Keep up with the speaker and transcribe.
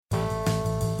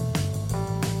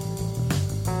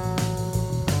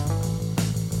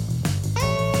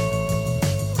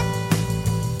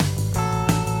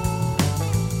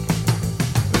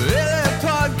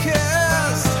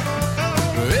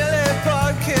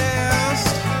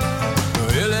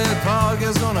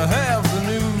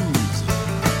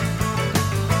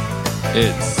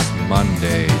It's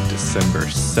Monday, December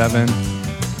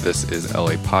 7th. This is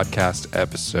LA Podcast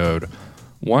episode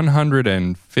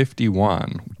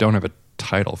 151. We don't have a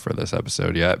title for this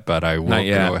episode yet, but I will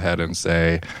go ahead and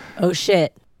say... Oh,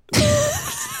 shit.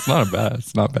 It's not bad.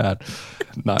 It's not bad.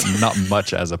 Not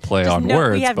much as a play on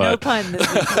words. We have but no pun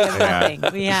this week. We have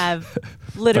nothing. We have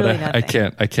literally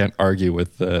nothing. I can't argue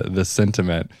with the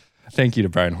sentiment. Thank you to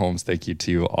Brian Holmes. Thank you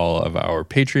to all of our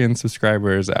Patreon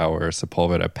subscribers, our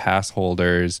Sepulveda pass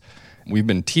holders. We've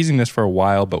been teasing this for a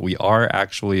while, but we are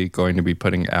actually going to be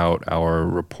putting out our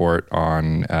report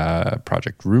on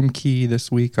Project Roomkey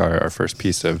this week, our first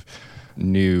piece of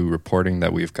new reporting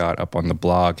that we've got up on the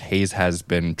blog. Hayes has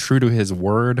been true to his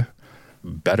word,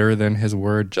 better than his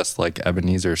word, just like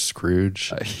Ebenezer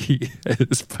Scrooge. He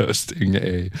is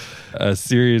posting a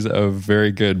series of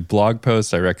very good blog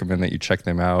posts. I recommend that you check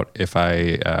them out. If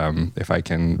I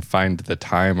can find the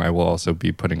time, I will also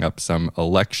be putting up some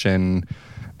election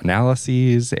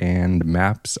analyses and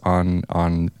maps on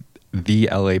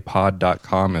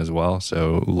thelapod.com as well.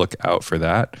 So look out for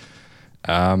that.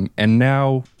 And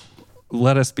now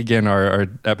let us begin our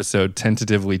episode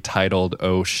tentatively titled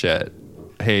 "Oh Shit."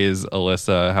 Hayes,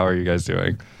 Alyssa, how are you guys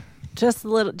doing? Just a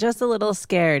little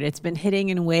scared. It's been hitting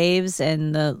in waves,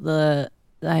 and I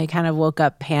kind of woke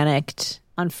up panicked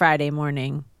on Friday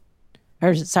morning.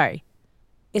 It's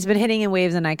been hitting in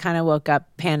waves, and I kind of woke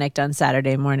up panicked on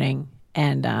Saturday morning,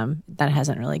 and that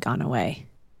hasn't really gone away.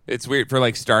 It's weird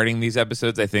for starting these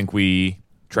episodes. I think we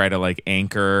try to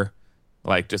anchor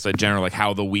just a general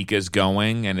how the week is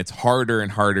going, and it's harder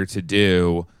and harder to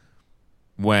do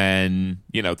when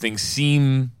things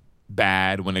seem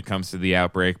bad when it comes to the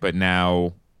outbreak, but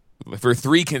now for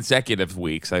 3 consecutive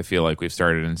weeks I feel like we've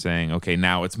started in saying, okay,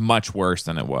 now it's much worse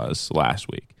than it was last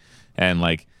week, and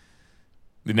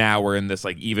now we're in this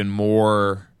even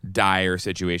more dire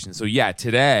situation. So yeah,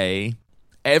 today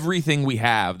everything we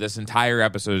have, this entire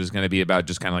episode is going to be about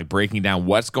just kind of breaking down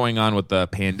what's going on with the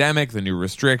pandemic, the new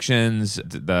restrictions,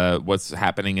 what's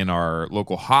happening in our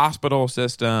local hospital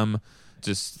system.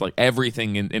 Just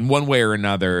everything in one way or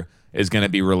another is going to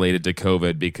be related to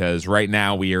COVID, because right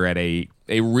now we are at a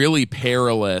really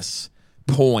perilous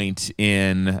point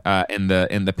in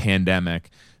the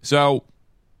pandemic. So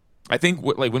I think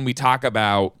when we talk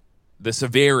about the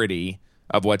severity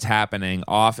of what's happening,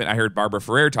 often I heard Barbara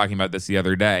Ferrer talking about this the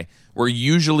other day. We're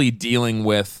usually dealing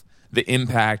with the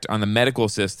impact on the medical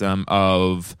system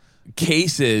of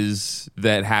cases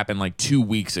that happened 2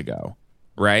 weeks ago,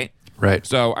 right? Right.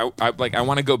 So I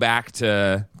want to go back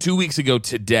to 2 weeks ago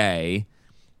today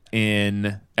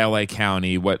in LA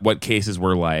County, what cases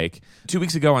were like. 2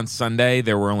 weeks ago on Sunday,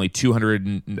 there were only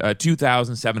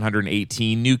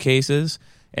 2,718 new cases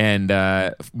and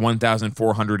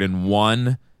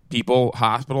 1,401 people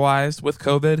hospitalized with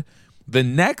COVID. The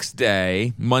next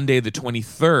day, Monday the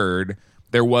 23rd,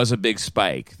 there was a big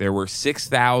spike. There were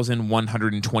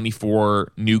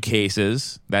 6,124 new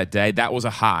cases that day. That was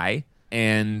a high.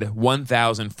 And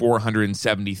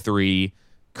 1,473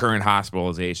 current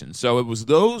hospitalizations. So it was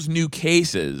those new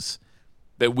cases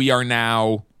that we are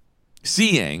now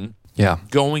seeing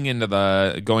going into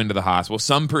the hospital.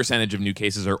 Some percentage of new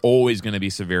cases are always going to be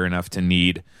severe enough to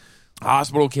need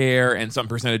hospital care, and some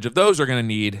percentage of those are going to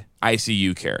need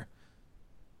ICU care.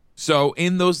 So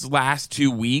in those last 2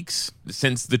 weeks,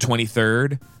 since the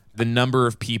 23rd, the number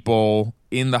of people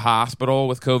in the hospital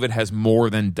with COVID has more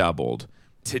than doubled.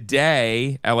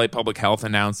 Today, LA Public Health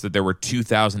announced that there were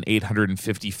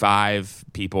 2,855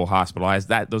 people hospitalized.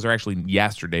 Those are actually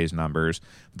yesterday's numbers.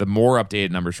 The more updated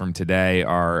numbers from today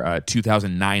are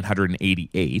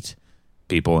 2,988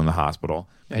 people in the hospital.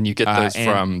 And you get those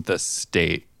from the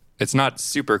state. It's not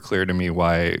super clear to me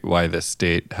why the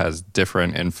state has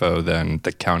different info than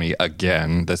the county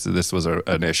again. This was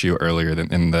an issue earlier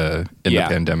than in the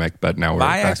pandemic, but now we're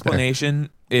back there. Explanation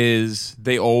is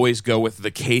they always go with the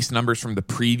case numbers from the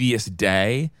previous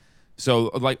day. So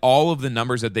all of the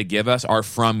numbers that they give us are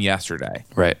from yesterday.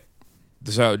 Right.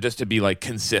 So just to be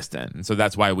consistent. And so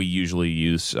that's why we usually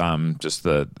use just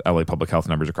the LA Public Health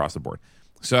numbers across the board.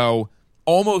 So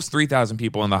almost 3,000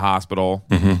 people in the hospital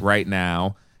right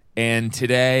now. And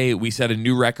today we set a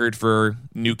new record for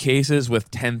new cases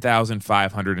with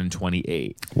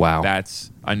 10,528. Wow. That's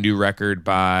a new record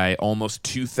by almost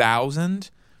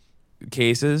 2,000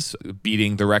 cases,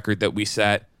 beating the record that we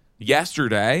set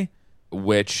yesterday,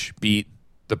 which beat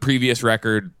the previous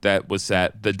record that was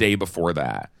set the day before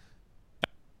that.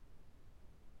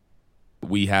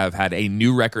 We have had a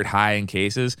new record high in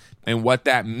cases, and what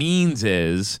that means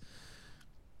is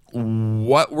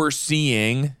what we're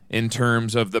seeing in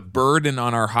terms of the burden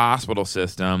on our hospital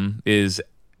system is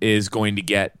going to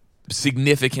get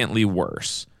significantly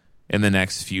worse in the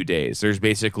next few days. There's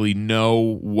basically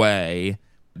no way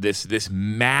this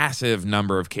massive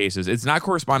number of cases, it's not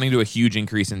corresponding to a huge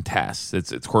increase in tests.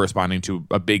 It's corresponding to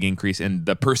a big increase in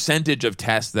the percentage of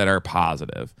tests that are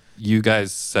positive. You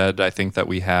guys said, I think, that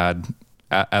we had,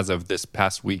 as of this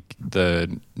past week,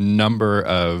 the number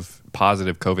of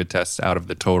positive COVID tests out of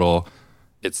the total,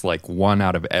 it's like 1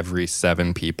 out of every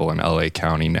 7 people in LA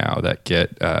County now that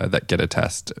get a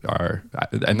test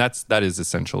and that is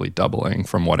essentially doubling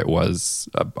from what it was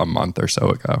a month or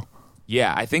so ago.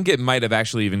 Yeah, I think it might have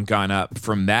actually even gone up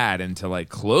from that into like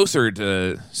closer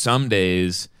to some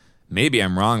days. Maybe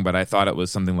I'm wrong, but I thought it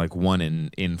was something like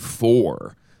 1 in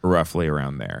 4, roughly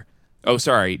around there. Oh,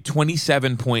 sorry,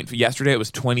 yesterday it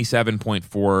was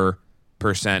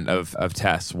 27.4% of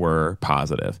tests were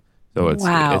positive. So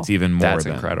it's even more. That's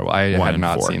than incredible. I had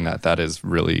not seen that. That is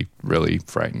really, really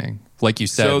frightening. Like you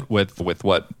said, with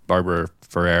what Barbara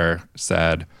Ferrer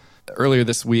said earlier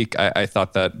this week, I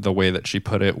thought that the way that she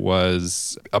put it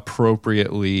was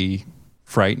appropriately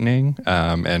frightening,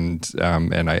 and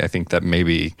I think that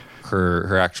maybe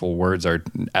her actual words are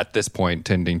at this point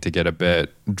tending to get a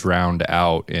bit drowned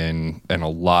out in a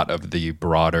lot of the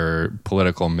broader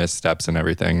political missteps and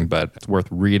everything. But it's worth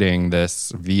reading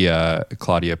this via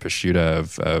Claudia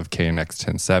Pasciuta of KNX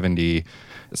 1070.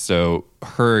 So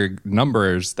her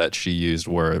numbers that she used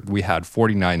were, we had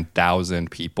 49,000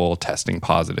 people testing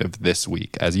positive this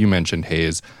week. As you mentioned,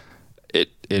 Hayes,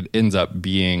 it ends up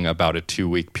being about a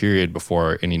 2-week period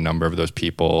before any number of those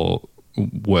people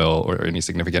or any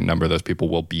significant number of those people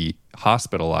will be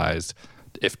hospitalized.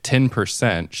 If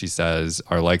 10%, she says,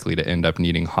 are likely to end up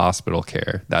needing hospital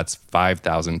care, that's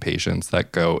 5,000 patients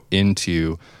that go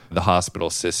into the hospital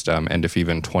system. And if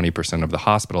even 20% of the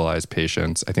hospitalized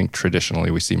patients, I think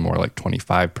traditionally we see more like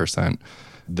 25%,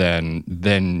 then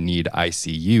need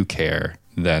ICU care,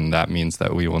 then that means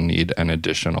that we will need an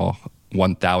additional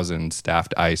 1,000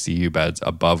 staffed ICU beds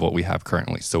above what we have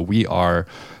currently. So we are,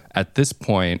 at this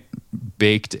point,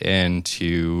 baked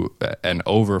into an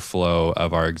overflow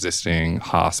of our existing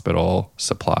hospital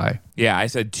supply. Yeah, I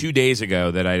said 2 days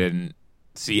ago that I didn't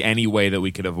see any way that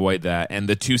we could avoid that, and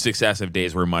the 2 successive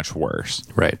days were much worse.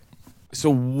 Right. So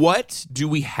what do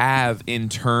we have in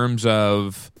terms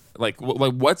of, like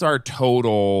what's our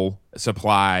total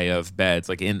supply of beds,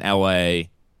 like in LA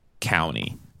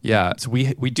County? Yeah, so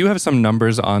we do have some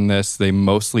numbers on this. They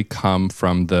mostly come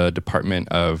from the Department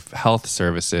of Health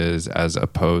Services as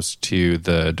opposed to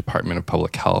the Department of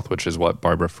Public Health, which is what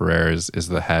Barbara Ferrer is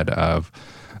the head of.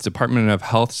 The Department of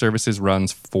Health Services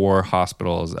runs 4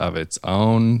 hospitals of its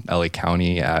own, LA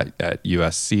County at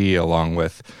USC, along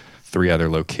with 3 other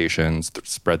locations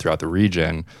spread throughout the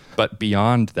region. But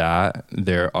beyond that,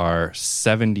 there are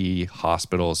 70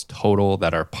 hospitals total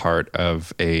that are part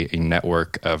of a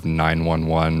network of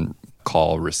 911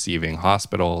 call receiving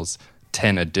hospitals,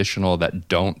 10 additional that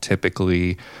don't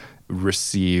typically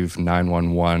receive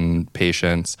 911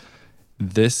 patients.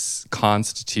 This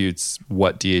constitutes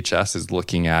what DHS is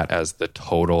looking at as the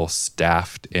total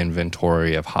staffed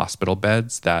inventory of hospital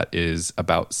beds. That is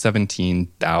about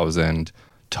 17,000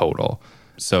 total.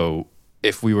 So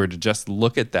if we were to just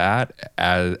look at that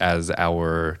as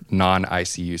our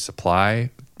non-ICU supply,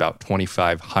 about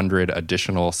 2,500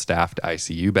 additional staffed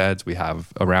ICU beds, we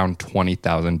have around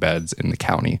 20,000 beds in the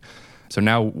county. So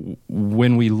now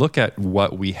when we look at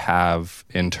what we have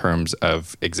in terms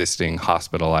of existing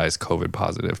hospitalized COVID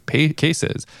positive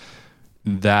cases,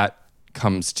 that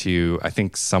comes to, I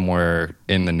think, somewhere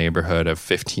in the neighborhood of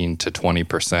 15 to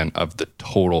 20% of the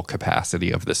total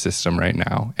capacity of the system right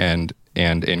now, and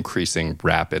increasing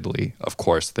rapidly. Of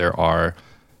course, there are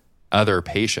other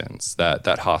patients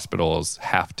that hospitals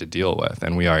have to deal with,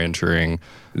 and we are entering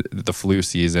the flu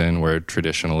season where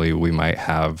traditionally we might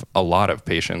have a lot of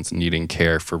patients needing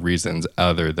care for reasons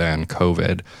other than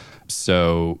COVID.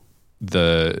 So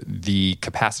the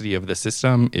capacity of the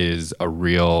system is a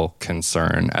real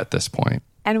concern at this point.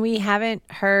 And we haven't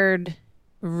heard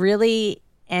really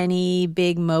any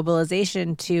big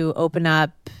mobilization to open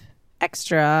up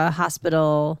extra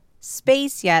hospital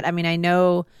space yet. I mean, I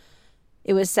know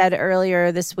it was said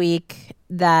earlier this week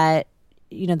that,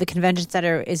 you know, the convention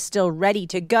center is still ready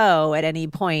to go at any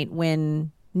point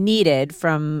when needed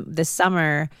from this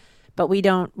summer. But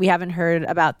we haven't heard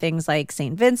about things like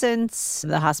St. Vincent's,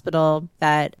 the hospital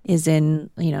that is in,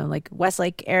 like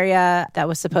Westlake area that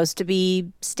was supposed to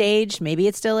be staged. Maybe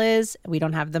it still is. We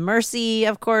don't have the Mercy,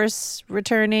 of course,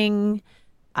 returning.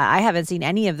 I haven't seen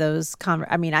any of those.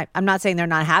 I'm not saying they're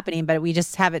not happening, but we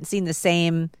just haven't seen the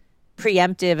same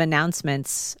preemptive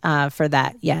announcements for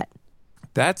that yet.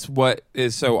 That's what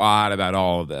is so odd about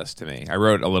all of this to me. I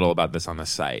wrote a little about this on the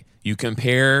site. You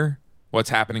compare what's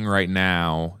happening right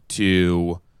now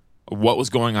to what was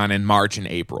going on in March and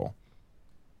April.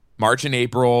 March and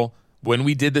April, when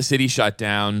we did the city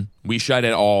shutdown, we shut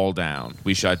it all down.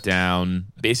 We shut down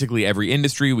basically every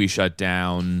industry. We shut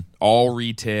down all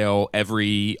retail.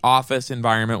 Every office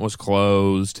environment was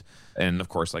closed. And of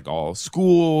course, like all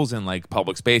schools and like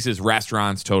public spaces,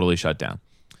 restaurants totally shut down.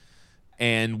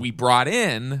 And we brought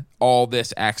in all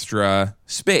this extra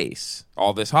space,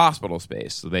 all this hospital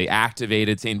space. So they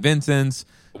activated St. Vincent's,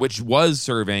 which was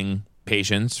serving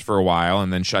patients for a while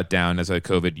and then shut down as a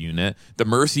COVID unit. The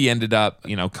Mercy ended up,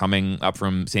 coming up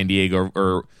from San Diego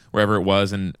or wherever it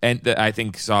was, and I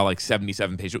think saw like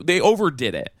 77 patients. They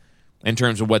overdid it in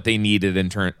terms of what they needed in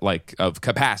terms of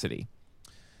capacity.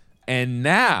 And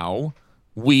now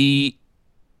we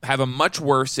have a much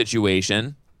worse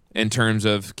situation in terms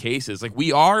of cases. Like,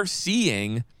 we are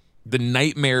seeing the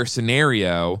nightmare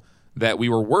scenario that we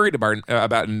were worried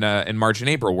about in March and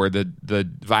April, where the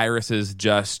virus is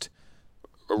just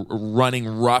running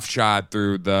roughshod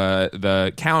through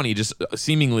the county, just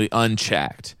seemingly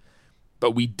unchecked.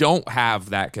 But we don't have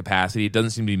that capacity. It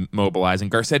doesn't seem to be mobilizing.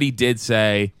 Garcetti did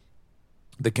say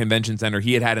the convention center,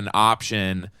 he had an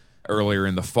option earlier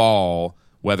in the fall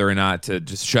whether or not to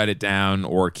just shut it down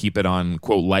or keep it on,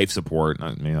 quote, life support.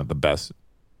 Not the best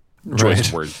choice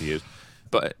of words to use.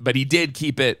 But he did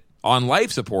keep it on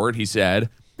life support, he said.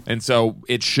 And so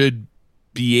it should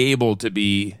be able to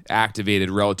be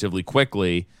activated relatively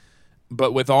quickly.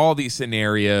 But with all these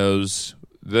scenarios,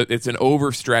 it's an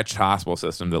overstretched hospital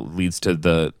system that leads to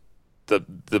the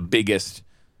biggest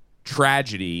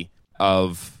tragedy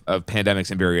of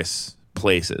pandemics in various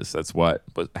places. That's what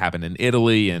happened in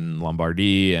Italy and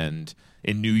Lombardy and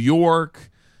in New York.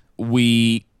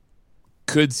 We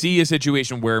could see a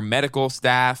situation where medical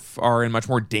staff are in much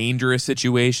more dangerous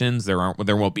situations. There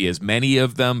won't be as many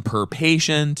of them per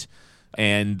patient,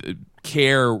 and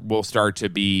care will start to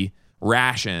be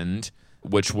rationed,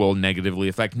 which will negatively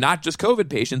affect not just COVID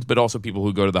patients, but also people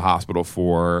who go to the hospital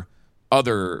for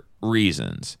other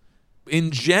reasons.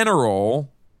 In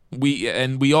general,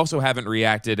 we also haven't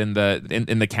reacted in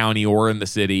the county or in the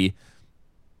city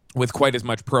with quite as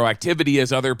much proactivity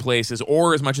as other places,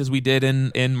 or as much as we did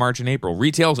in March and April.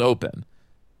 Retail's open.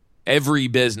 Every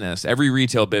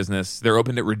retail business, they're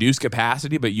open at reduced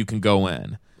capacity, but you can go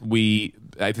in.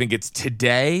 I think it's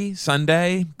today,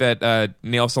 Sunday, that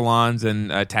nail salons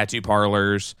and tattoo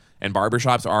parlors and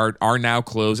barbershops are now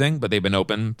closing, but they've been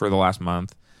open for the last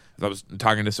month. I was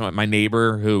talking to my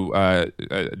neighbor who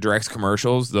directs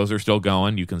commercials. Those are still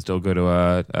going. You can still go to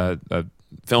a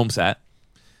film set.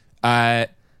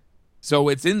 So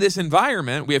it's in this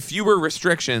environment. We have fewer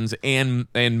restrictions and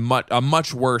a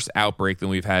much worse outbreak than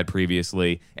we've had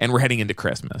previously, and we're heading into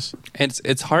Christmas.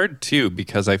 It's hard too,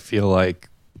 because I feel like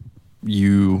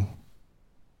you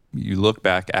look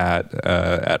back at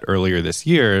earlier this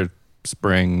year,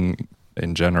 spring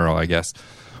in general, I guess,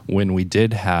 when we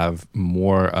did have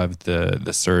more of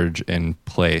the surge in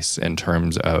place in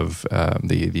terms of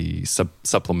the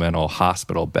supplemental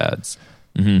hospital beds.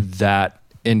 Mm-hmm. That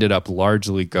ended up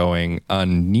largely going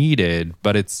unneeded,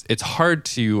 but it's hard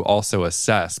to also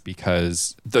assess,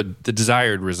 because the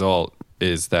desired result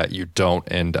is that you don't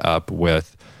end up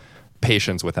with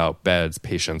patients without beds,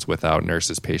 patients without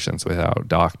nurses, patients without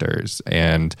doctors.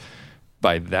 And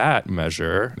by that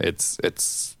measure,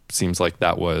 it's seems like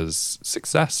that was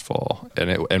successful,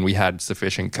 and we had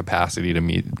sufficient capacity to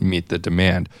meet the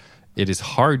demand. It's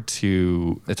hard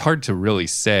to really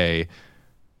say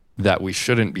that we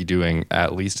shouldn't be doing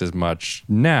at least as much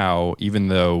now, even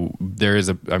though there is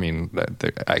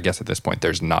I guess at this point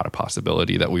there's not a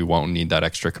possibility that we won't need that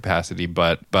extra capacity.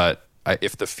 But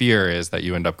if the fear is that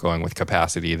you end up going with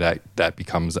capacity that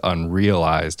becomes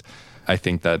unrealized, I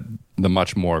think that the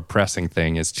much more pressing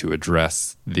thing is to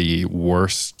address the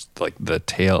worst, like the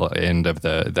tail end of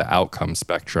the outcome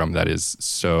spectrum that is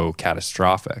so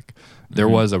catastrophic. There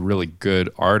was a really good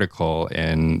article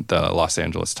in the Los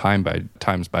Angeles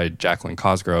Times by Jacqueline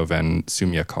Cosgrove and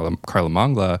Sumya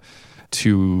Karlamangla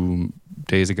 2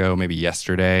 days ago, maybe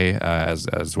yesterday,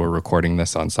 as we're recording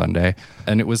this on Sunday.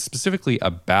 And it was specifically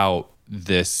about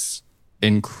this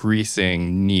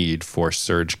increasing need for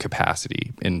surge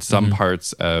capacity in some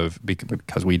parts of,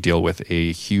 because we deal with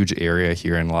a huge area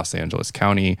here in Los Angeles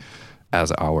County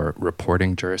as our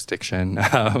reporting jurisdiction.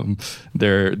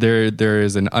 There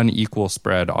is an unequal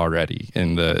spread already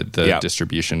in the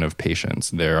distribution of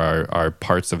patients. There are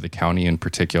parts of the county, in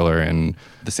particular in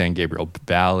the San Gabriel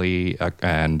Valley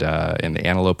and in the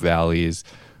Antelope Valleys,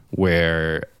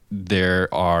 where there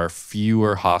are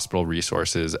fewer hospital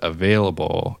resources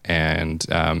available, and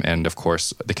of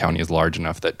course the county is large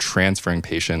enough that transferring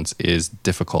patients is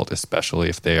difficult, especially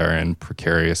if they are in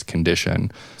precarious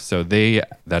condition. So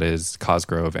that is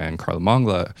Cosgrove and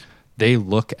Carlamangla, they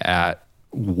look at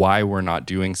why we're not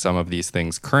doing some of these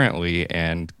things currently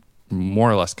and more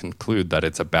or less conclude that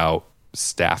it's about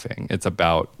staffing. It's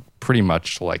about pretty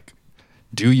much like,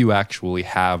 do you actually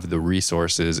have the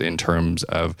resources in terms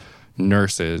of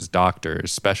nurses,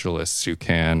 doctors, specialists who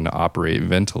can operate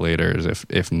ventilators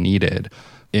if needed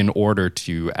in order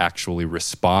to actually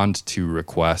respond to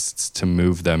requests to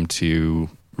move them to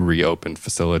reopened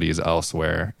facilities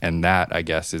elsewhere? And that, I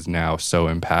guess, is now so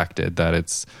impacted that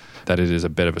it is a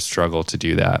bit of a struggle to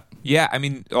do that. Yeah, I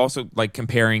mean, also like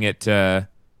comparing it to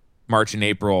March and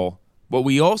April, what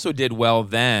we also did well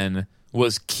then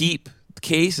was keep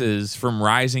cases from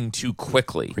rising too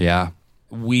quickly. Yeah.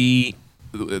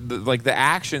 The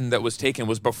action that was taken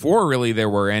was before really there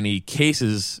were any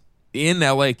cases in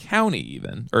LA County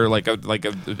even, or like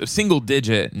a single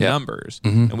digit numbers,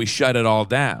 and we shut it all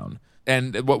down.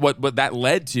 And what that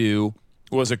led to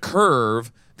was a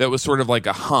curve that was sort of like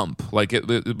a hump, like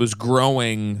it was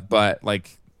growing, but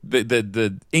like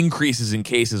the increases in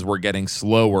cases were getting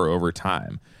slower over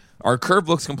time. Our curve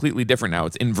looks completely different now.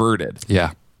 It's inverted.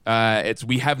 Yeah.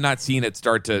 We have not seen it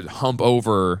start to hump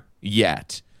over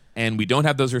yet, and we don't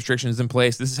have those restrictions in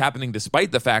place. This is happening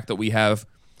despite the fact that we have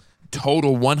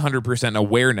total 100%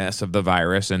 awareness of the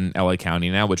virus in LA County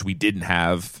now, which we didn't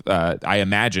have, I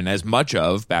imagine, as much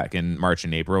of back in March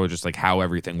and April, just like how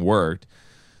everything worked.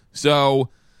 So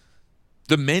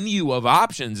the menu of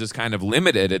options is kind of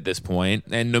limited at this point,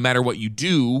 and no matter what you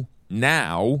do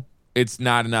now, it's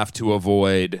not enough to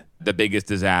avoid the biggest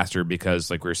disaster because,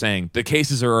 like we were saying, the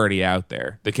cases are already out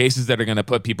there. The cases that are going to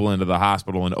put people into the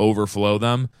hospital and overflow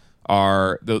them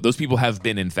those people have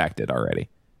been infected already.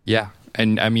 Yeah.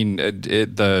 And I mean,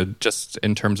 just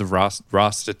in terms of raw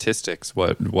statistics,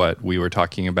 what we were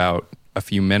talking about a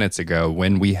few minutes ago,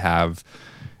 when we have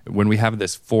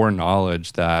this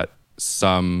foreknowledge that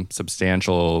some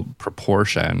substantial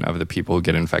proportion of the people who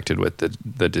get infected with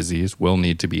the disease will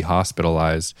need to be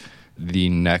hospitalized, the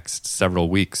next several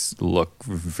weeks look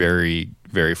very,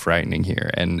 very frightening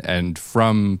here. And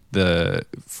from the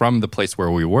place where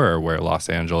we were, where Los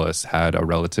Angeles had a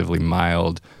relatively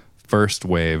mild first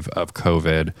wave of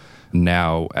COVID,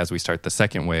 now as we start the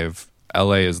second wave,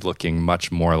 LA is looking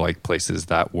much more like places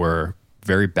that were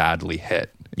very badly hit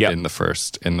in the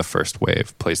first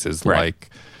wave. Places like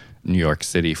New York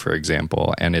City, for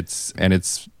example, and it's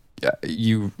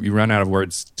you run out of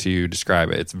words to describe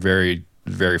it. It's very,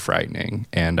 very frightening,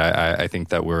 and I think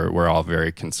that we're all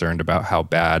very concerned about how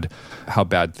bad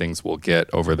things will get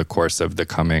over the course of the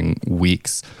coming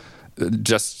weeks.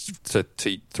 Just to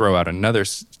throw out another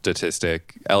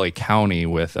statistic, LA County,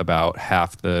 with about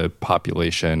half the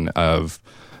population of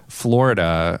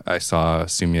Florida, I saw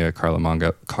Sumya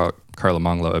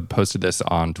Karlamangla posted this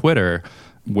on Twitter.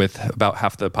 With about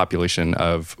half the population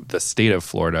of the state of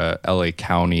Florida, LA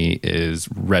County is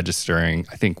registering,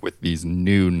 I think with these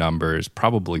new numbers,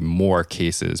 probably more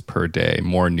cases per day,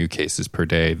 more new cases per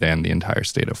day than the entire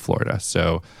state of Florida.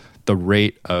 So the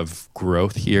rate of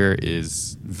growth here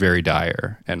is very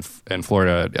dire. And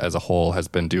Florida as a whole has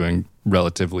been doing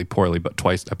relatively poorly, but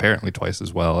apparently twice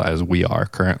as well as we are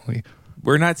currently.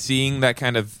 We're not seeing that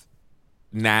kind of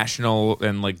national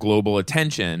and like global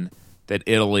attention that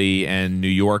Italy and New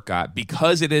York got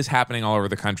because it is happening all over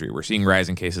the country. We're seeing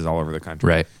rising cases all over the country.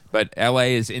 Right. But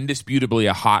LA is indisputably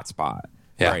a hot spot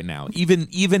right now.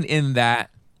 Even in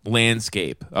that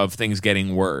landscape of things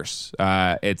getting worse,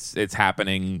 it's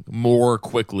happening more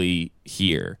quickly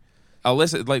here.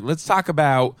 Alyssa, let's talk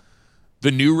about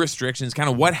the new restrictions, kind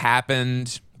of what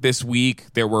happened this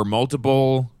week. There were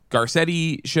multiple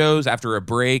Garcetti shows after a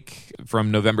break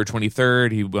from November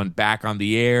 23rd. He went back on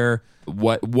the air.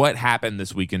 What happened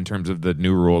this week in terms of the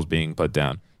new rules being put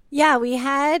down? Yeah, we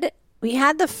had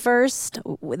the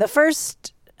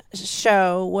first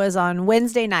show was on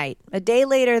Wednesday night, a day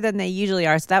later than they usually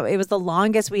are. So that it was the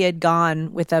longest we had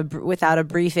gone without a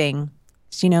briefing.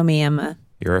 So you know me,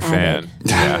 you're a fan.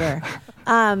 Yeah.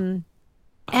 And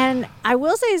I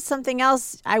will say something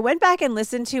else. I went back and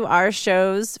listened to our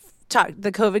shows,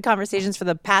 the COVID conversations for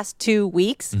the past 2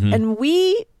 weeks, and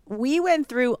we went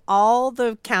through all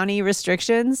the county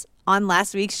restrictions on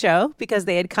last week's show because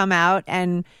they had come out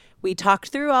and we talked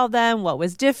through all of them, what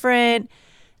was different.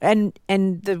 And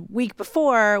the week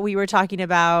before we were talking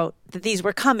about that these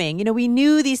were coming. You know, we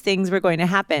knew these things were going to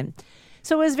happen.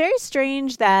 So it was very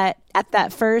strange that at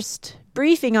that first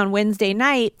briefing on Wednesday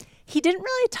night, he didn't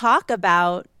really talk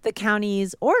about the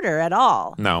county's order at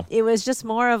all. No. It was just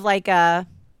more of like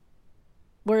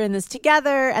we're in this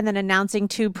together, and then announcing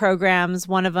 2 programs.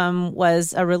 One of them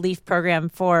was a relief program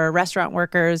for restaurant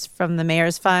workers from the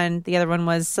mayor's fund. The other one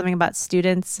was something about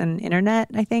students and internet,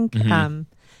 I think,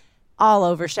 all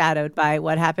overshadowed by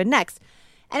what happened next.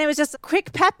 And it was just a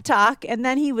quick pep talk, and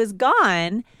then he was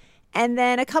gone. And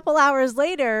then a couple hours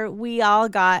later, we all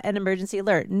got an emergency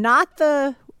alert. Not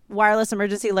the wireless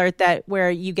emergency alert that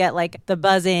where you get like the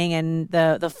buzzing and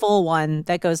the full one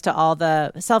that goes to all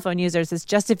the cell phone users. Is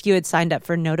just if you had signed up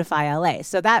for Notify LA.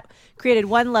 So that created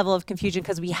one level of confusion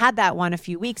because we had that one a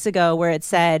few weeks ago where it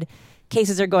said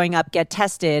cases are going up, get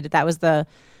tested. That was the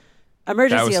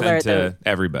emergency alert to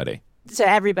everybody. To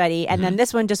everybody. And then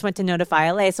this one just went to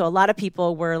Notify LA. So a lot of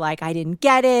people were like, I didn't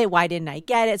get it. Why didn't I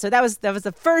get it? So that was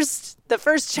the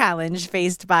first challenge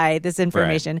faced by this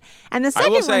information. Right. And the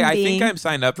second I will say, one being, I think I'm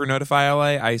signed up for Notify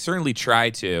LA. I certainly try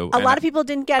to. A lot of people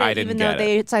didn't get it, even though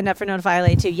they signed up for Notify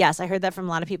LA too. Yes, I heard that from a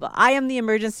lot of people. I am the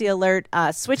emergency alert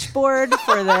switchboard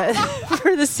for the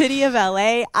for the city of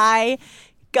LA. I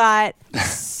got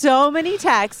so many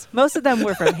texts. Most of them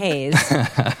were from Hayes,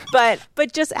 but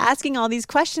just asking all these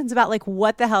questions about like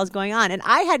what the hell is going on. And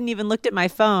I hadn't even looked at my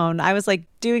phone. I was like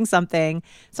doing something,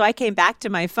 so I came back to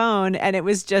my phone, and it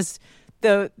was just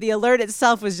the alert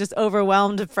itself was just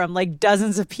overwhelmed from like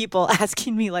dozens of people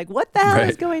asking me like, what the hell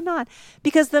is going on?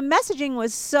 Because the messaging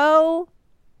was so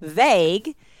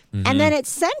vague. And then it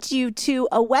sent you to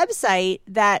a website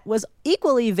that was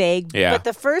equally vague, but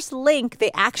the first link,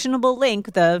 the actionable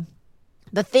link, the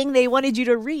thing they wanted you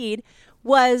to read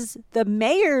was the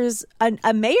mayor's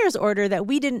a mayor's order that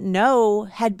we didn't know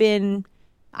had been.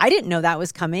 I didn't know that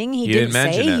was coming. He didn't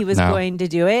say he was going to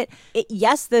do it.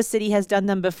 Yes, the city has done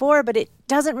them before, but it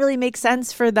doesn't really make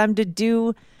sense for them to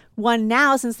do one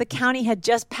now since the county had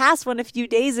just passed one a few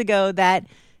days ago that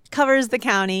covers the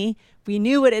county. We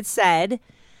knew what it said.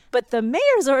 But the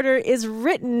mayor's order is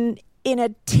written in a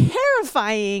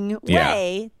terrifying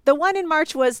way. Yeah. The one in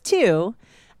March was too.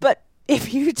 But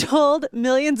if you told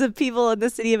millions of people in the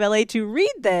city of LA to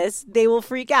read this, they will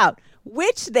freak out,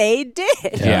 which they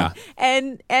did. Yeah.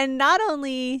 And not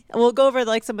only, we'll go over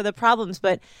like some of the problems,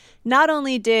 but not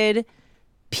only did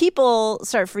people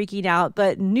start freaking out,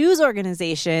 but news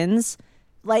organizations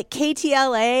like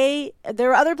KTLA, there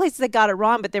were other places that got it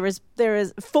wrong, but there was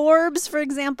Forbes, for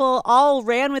example, all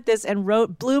ran with this and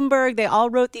wrote Bloomberg. They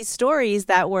all wrote these stories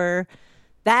that were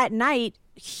that night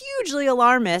hugely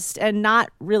alarmist and not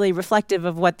really reflective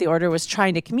of what the order was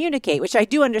trying to communicate, which I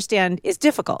do understand is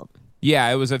difficult. Yeah,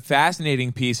 it was a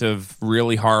fascinating piece of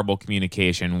really horrible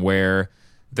communication where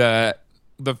the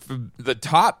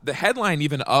headline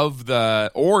even of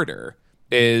the order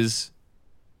is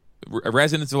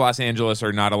residents of Los Angeles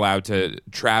are not allowed to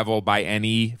travel by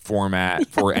any format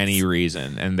for any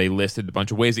reason. And they listed a bunch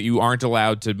of ways that you aren't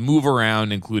allowed to move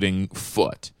around, including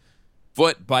foot,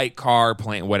 bike, car,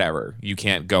 plane, whatever. You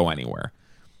can't go anywhere.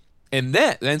 And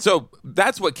so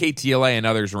that's what KTLA and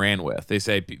others ran with. They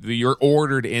say you're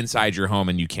ordered inside your home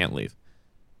and you can't leave.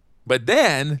 But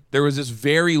then there was this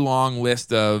very long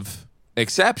list of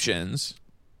exceptions,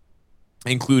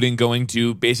 including going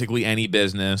to basically any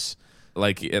business.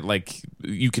 Like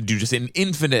you could do just an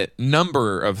infinite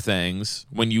number of things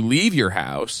when you leave your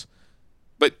house.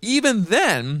 But even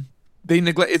then, they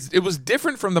neglect. It was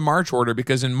different from the March order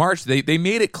because in March, they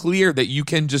made it clear that you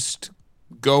can just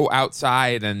go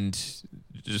outside and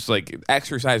just like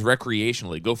exercise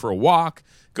recreationally, go for a walk,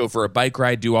 go for a bike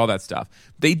ride, do all that stuff.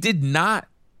 They did not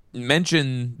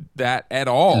mention that at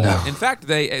all. No. In fact,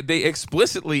 they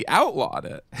explicitly outlawed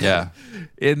it. Yeah.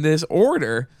 In this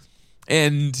order.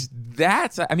 And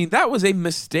that was a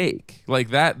mistake. Like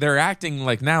that, they're acting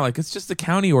like now, like it's just a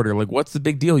county order. Like, what's the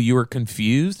big deal? You were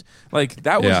confused. Like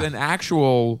that was an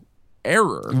actual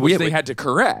error, which they had to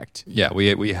correct. Yeah,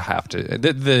 we have to.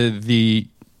 The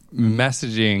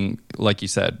messaging, like you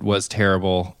said, was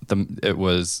terrible. It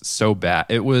was so bad.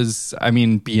 It was,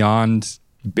 beyond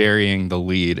burying the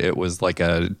lead. It was like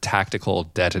a tactical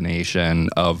detonation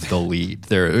of the lead.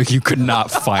 You could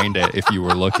not find it if you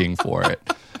were looking for it.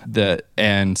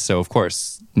 And so, of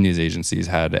course, news agencies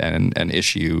had an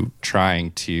issue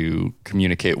trying to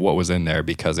communicate what was in there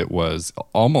because it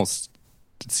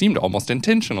seemed almost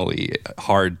intentionally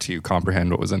hard to comprehend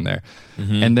what was in there.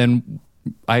 Mm-hmm. And then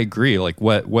I agree, like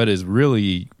what is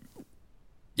really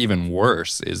even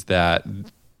worse is that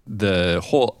the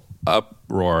whole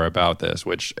uproar about this,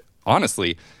 which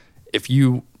honestly, if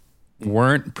you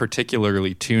weren't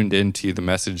particularly tuned into the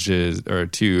messages or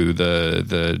to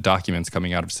the documents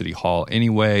coming out of City Hall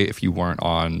anyway. If you weren't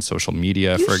on social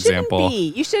media, for example,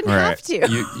 you shouldn't have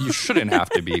to. You shouldn't have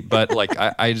to be. But like,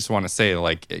 I just want to say,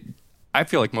 like, I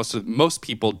feel like most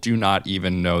people do not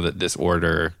even know that this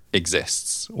order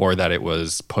exists or that it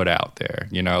was put out there.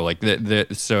 You know, like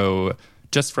so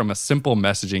just from a simple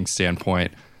messaging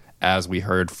standpoint, as we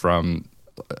heard from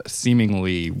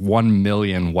seemingly 1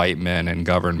 million white men in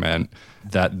government,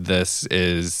 that this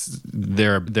is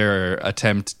their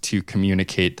attempt to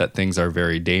communicate that things are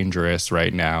very dangerous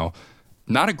right now.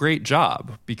 Not a great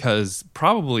job, because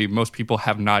probably most people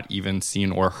have not even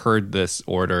seen or heard this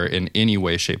order in any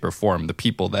way, shape, or form. The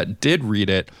people that did read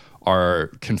it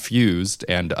are confused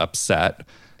and upset.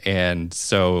 And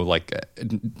so, like,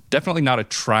 definitely not a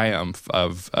triumph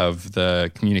of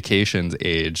the communications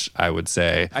age, I would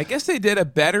say. I guess they did a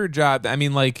better job. I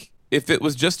mean, like, if it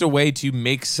was just a way to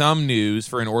make some news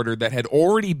for an order that had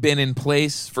already been in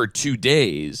place for 2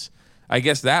 days, I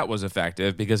guess that was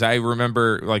effective, because I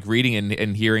remember, like, reading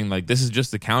and hearing, like, this is just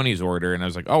the county's order. And I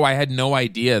was like, oh, I had no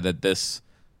idea that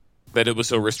it was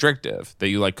so restrictive that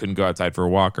you, like, couldn't go outside for a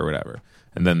walk or whatever.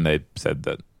 And then they said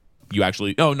that you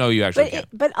actually can't.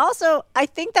 But also, I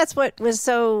think that's what was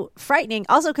so frightening.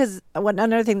 Also, because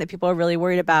another thing that people are really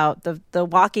worried about, the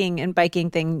walking and biking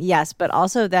thing, yes, but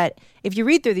also that if you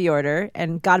read through the order,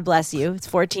 and God bless you, it's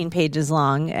 14 pages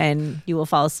long, and you will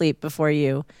fall asleep before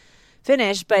you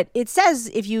finish, but it says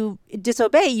if you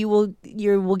disobey, you will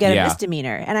get a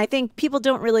misdemeanor. And I think people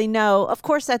don't really know. Of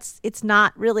course, it's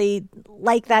not really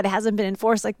like that. It hasn't been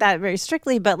enforced like that very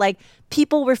strictly, but like,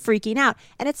 people were freaking out.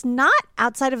 And it's not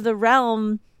outside of the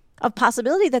realm of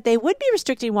possibility that they would be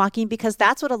restricting walking, because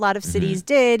that's what a lot of cities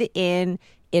did in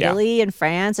Italy and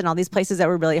France and all these places that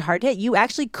were really hard hit. You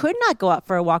actually could not go out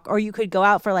for a walk, or you could go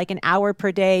out for like an hour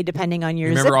per day, depending on your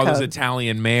zip code. Remember all those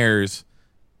Italian mayors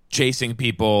chasing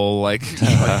people like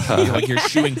you're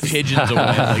shooing pigeons away,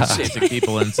 like chasing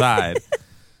people inside.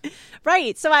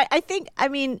 Right. So I think, I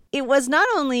mean, it was not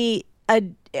only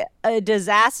a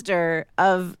disaster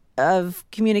of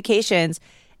communications,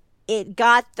 it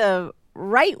got the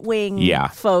right wing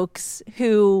folks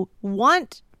who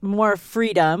want more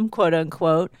freedom, quote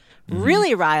unquote,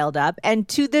 really riled up. And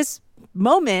to this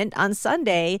moment on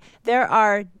Sunday, there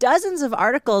are dozens of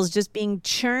articles just being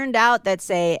churned out that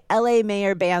say LA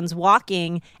mayor bans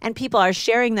walking, and people are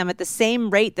sharing them at the same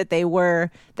rate that they were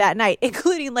that night,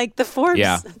 including like the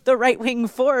Forbes, the right-wing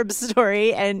Forbes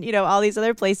story, and you know, all these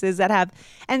other places that have,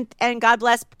 and God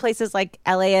bless places like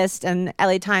LAist and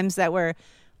LA Times that were,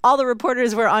 all the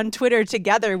reporters were on Twitter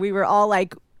together. We were all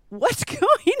like, what's going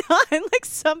on? Like,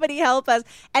 somebody help us,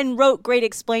 and wrote great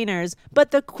explainers.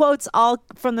 But the quotes all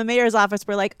from the mayor's office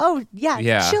were like, oh, chill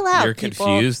out, you're people.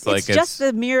 Confused. It's just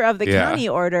the mirror of the county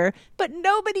order. But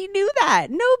nobody knew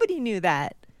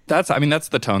that. That's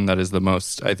the tone that is the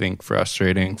most, I think,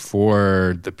 frustrating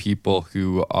for the people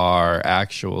who are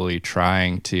actually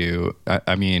trying to.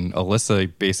 I mean,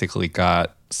 Alyssa basically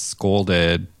got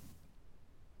scolded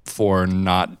for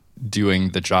not doing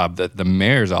the job that the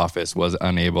mayor's office was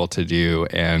unable to do,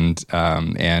 and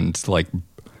like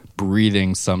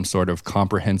breathing some sort of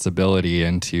comprehensibility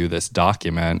into this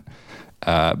document.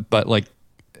 But like,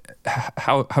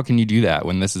 how can you do that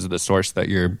when this is the source that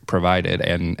you're provided?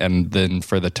 And then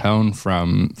for the tone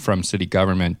from city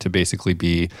government to basically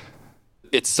be,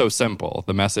 it's so simple.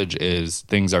 The message is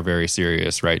things are very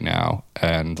serious right now,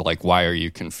 and like, why are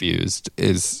you confused?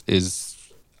 Is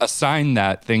a sign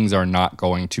that things are not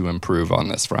going to improve on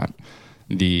this front.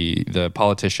 The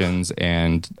politicians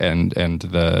and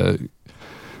the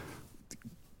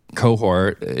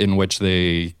cohort in which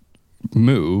they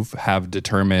move have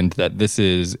determined that this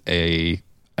is an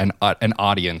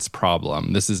audience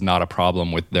problem. This is not a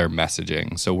problem with their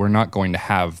messaging. So we're not going to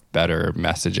have better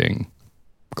messaging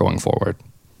going forward.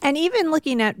 And even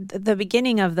looking at the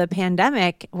beginning of the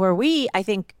pandemic, where I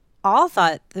think, all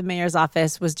thought the mayor's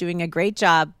office was doing a great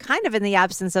job, kind of in the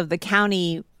absence of the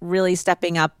county really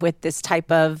stepping up with this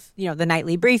type of, you know, the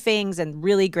nightly briefings and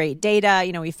really great data.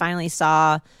 You know, we finally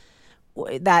saw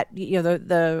that, you know,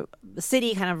 the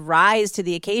city kind of rise to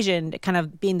the occasion, kind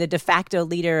of being the de facto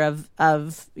leader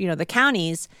of you know, the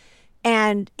counties.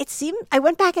 And it seemed, I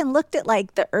went back and looked at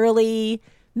like the early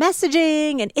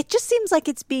messaging, and it just seems like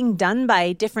it's being done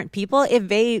by different people. It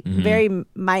may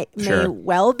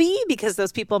well be because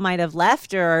those people might have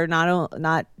left or are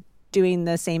not doing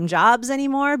the same jobs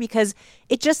anymore, because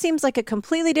it just seems like a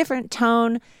completely different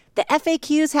tone. The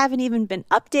FAQs haven't even been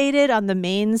updated on the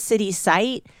main city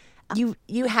site.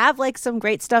 you have like some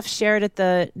great stuff shared at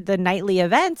the nightly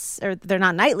events, or they're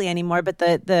not nightly anymore, but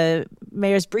the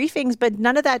mayor's briefings, but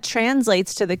none of that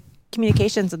translates to the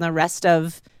communications and the rest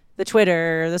of the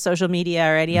Twitter or the social media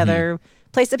or any other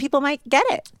place that people might get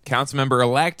it.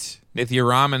 Councilmember-elect Nithya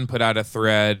Raman put out a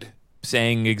thread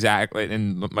saying exactly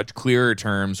in much clearer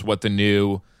terms what the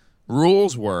new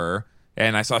rules were.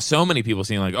 And I saw so many people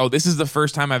saying like, oh, this is the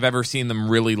first time I've ever seen them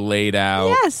really laid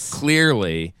out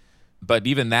clearly. But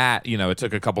even that, it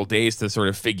took a couple days to sort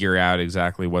of figure out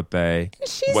exactly what they were.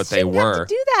 She have to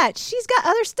do that. She's got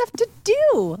other stuff to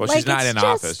do. Well, she's not in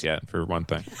office yet, for one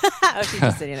thing. Oh, she's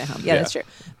just sitting at home. Yeah, that's true.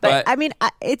 But I mean,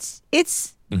 it's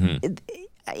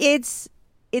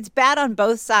bad on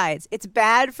both sides. It's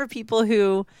bad for people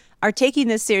who are taking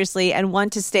this seriously and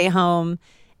want to stay home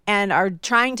and are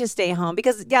trying to stay home,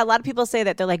 because a lot of people say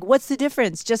that. They're like, what's the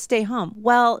difference? Just stay home.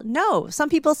 Well, no, some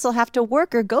people still have to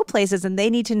work or go places, and they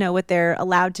need to know what they're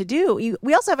allowed to do.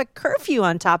 We also have a curfew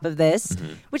on top of this,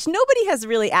 which nobody has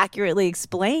really accurately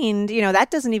explained.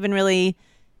 That doesn't even really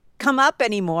come up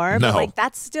anymore. No. But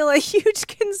that's still a huge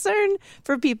concern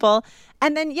for people.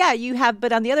 And then,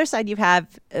 but on the other side, you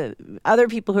have other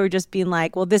people who are just being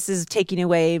like, well, this is taking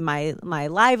away my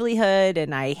livelihood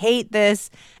and I hate this.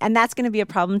 And that's going to be a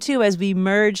problem, too, as we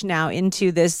merge now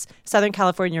into this Southern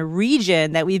California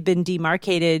region that we've been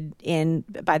demarcated in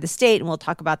by the state. And we'll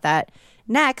talk about that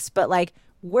next. But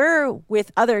we're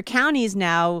with other counties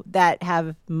now that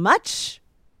have much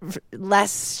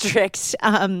less strict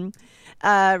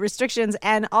restrictions,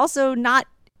 and also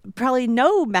probably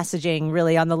no messaging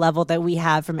really on the level that we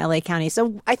have from LA County.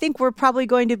 So I think we're probably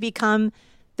going to become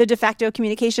the de facto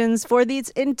communications for the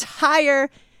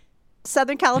entire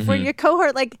Southern California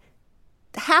cohort. Like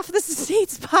half the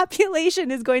state's population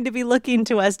is going to be looking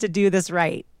to us to do this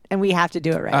right, and we have to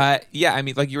do it right. I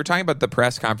mean, like you were talking about the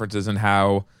press conferences and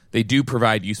how they do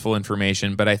provide useful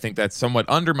information, but I think that's somewhat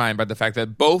undermined by the fact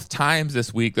that both times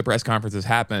this week the press conferences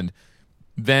happened,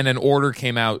 then an order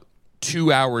came out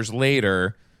 2 hours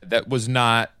later that was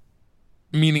not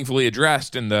meaningfully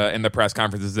addressed in the press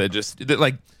conferences.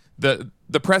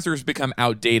 The pressers become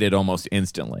outdated almost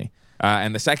instantly.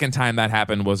 And the second time that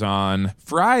happened was on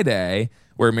Friday,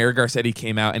 where Mayor Garcetti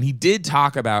came out and he did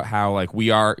talk about how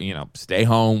we are, stay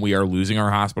home. We are losing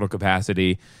our hospital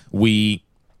capacity. We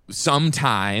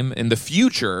sometime in the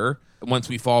future, once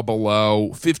we fall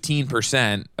below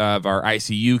 15% of our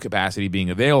ICU capacity being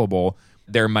available,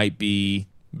 there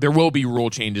will be rule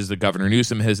changes that Governor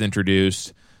Newsom has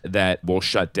introduced that will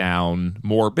shut down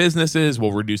more businesses,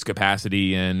 will reduce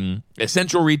capacity in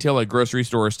essential retail like grocery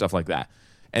stores, stuff like that.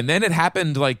 And then it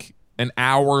happened an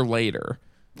hour later.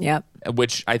 Yep.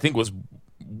 Which I think was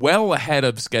well ahead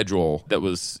of schedule that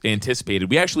was anticipated.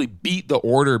 We actually beat the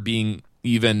order being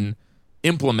even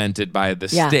implemented by the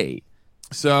state.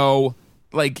 So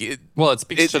it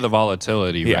speaks to the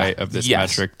volatility, right, of this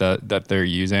metric that they're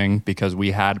using, because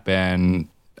we had been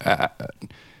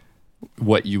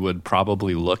what you would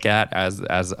probably look at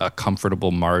as a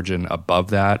comfortable margin above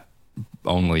that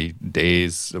only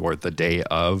days or the day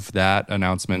of that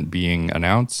announcement being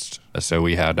announced. So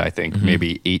we had, I think,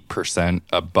 maybe 8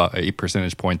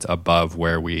 percentage points above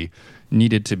where we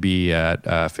needed to be at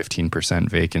 15%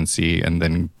 vacancy, and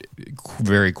then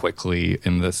very quickly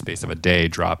in the space of a day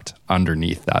dropped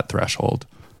underneath that threshold.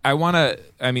 I want to,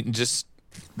 just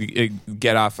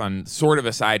get off on sort of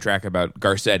a sidetrack about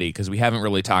Garcetti, because we haven't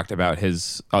really talked about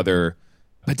his other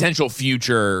potential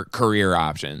future career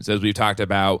options. As we've talked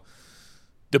about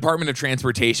Department of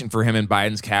Transportation for him in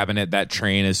Biden's cabinet, that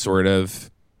train is sort of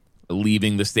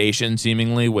leaving the station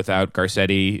seemingly without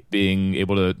Garcetti being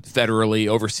able to federally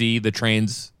oversee the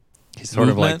train's He's sort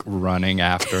movement. Of running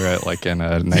after it like in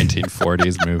a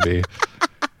 1940s movie.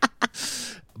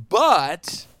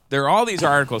 But there are all these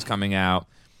articles coming out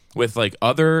with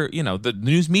other, the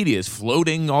news media is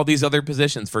floating all these other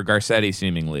positions for Garcetti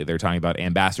seemingly. They're talking about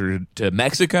ambassador to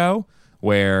Mexico,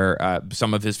 where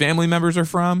some of his family members are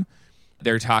from.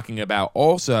 They're talking about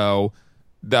also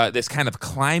this kind of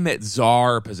climate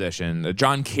czar position.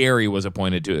 John Kerry was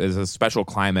appointed to as a special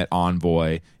climate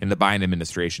envoy in the Biden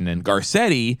administration, and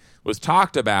Garcetti was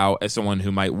talked about as someone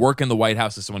who might work in the White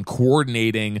House as someone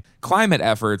coordinating climate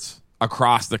efforts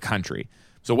across the country.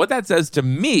 So what that says to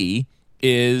me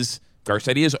is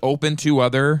Garcetti is open to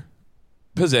other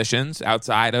positions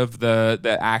outside of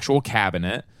the actual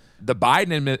cabinet. The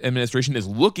Biden administration is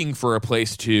looking for a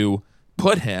place to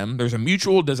put him. There's a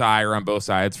mutual desire on both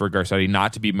sides for Garcetti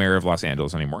not to be mayor of Los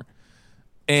Angeles anymore.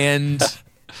 And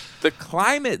the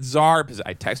climate czar position,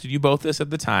 I texted you both this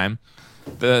at the time,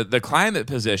 the climate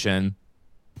position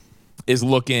is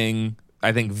looking,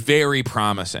 I think, very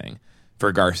promising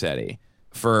for Garcetti.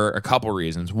 for a couple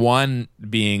reasons. One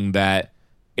being that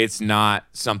it's not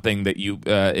something that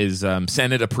is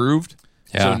Senate approved.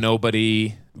 So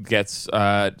nobody gets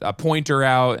a pointer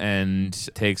out and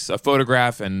takes a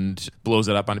photograph and blows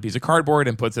it up on a piece of cardboard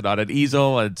and puts it on an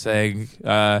easel and saying,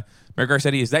 Mayor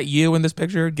Garcetti, is that you in this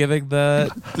picture giving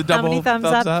the double How many thumbs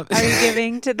up are you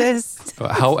giving to this?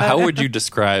 How would you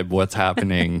describe what's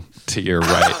happening to your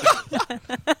right?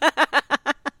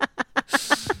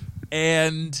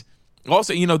 And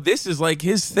also, this is like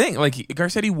his thing. Like,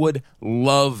 Garcetti would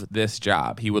love this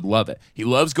job. He would love it. He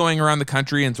loves going around the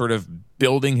country and sort of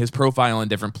building his profile in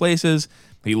different places.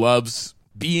 He loves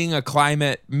being a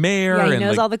climate mayor. Yeah, he and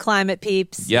knows all the climate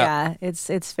peeps. Yep. Yeah,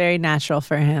 it's very natural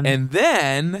for him. And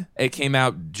then it came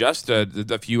out just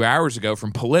a few hours ago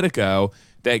from Politico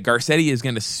that Garcetti is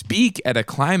going to speak at a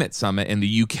climate summit in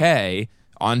the UK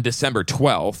on December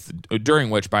 12th,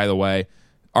 during which, by the way,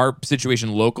 our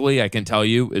situation locally, I can tell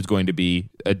you, is going to be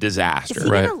a disaster. Is he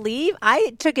going to leave?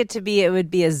 I took it to be it would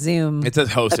be a Zoom. It's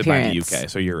hosted appearance. by the UK,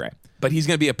 so you're right. But he's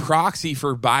going to be a proxy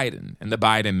for Biden and the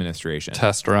Biden administration.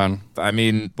 Test run. I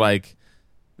mean, like...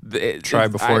 Try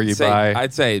before you buy.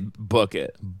 I'd say book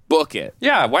it. Book it.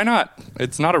 Yeah, why not?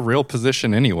 It's not a real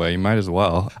position anyway. You might as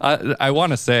well. I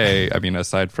want to say, I mean,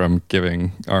 aside from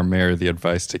giving our mayor the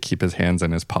advice to keep his hands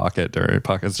in his pockets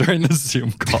during the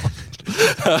Zoom call,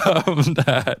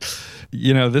 that,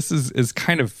 this is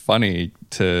kind of funny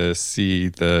to see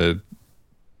the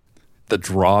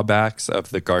drawbacks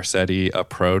of the Garcetti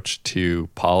approach to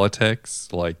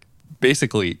politics. Like,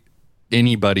 basically,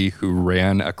 anybody who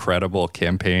ran a credible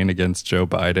campaign against Joe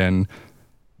Biden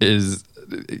is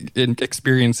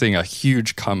experiencing a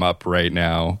huge come up right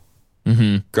now.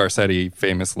 Mm-hmm. Garcetti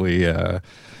famously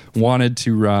wanted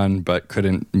to run but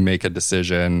couldn't make a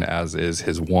decision, as is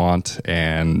his wont,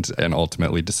 and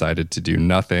ultimately decided to do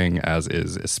nothing, as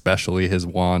is especially his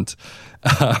wont.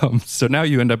 So now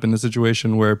you end up in the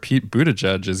situation where Pete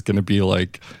Buttigieg is going to be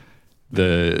like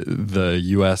the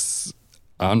U.S.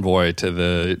 envoy to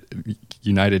the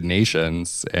United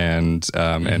Nations, and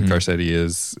Garcetti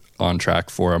is on track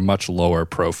for a much lower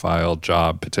profile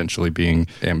job, potentially being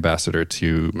ambassador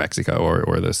to Mexico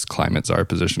or this climate czar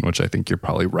position, which I think you're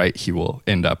probably right he will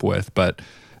end up with. But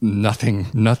nothing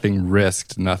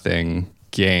risked, nothing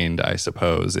gained, I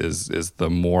suppose, is the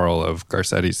moral of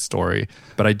Garcetti's story.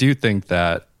 But I do think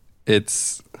that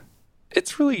it's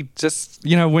really just,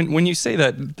 when you say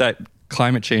that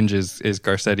climate change is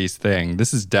Garcetti's thing,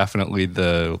 this is definitely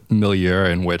the milieu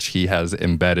in which he has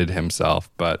embedded himself.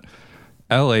 But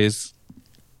LA's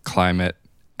climate,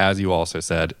 as you also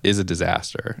said, is a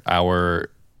disaster. Our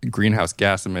greenhouse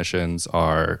gas emissions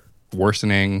are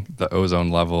worsening. The ozone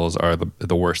levels are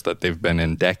the worst that they've been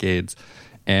in decades.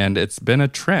 And it's been a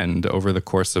trend over the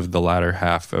course of the latter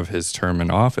half of his term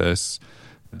in office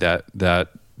that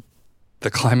the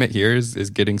climate here is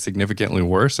getting significantly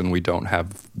worse, and we don't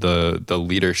have the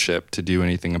leadership to do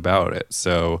anything about it.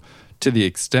 So to the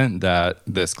extent that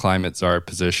this climate czar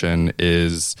position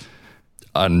is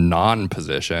a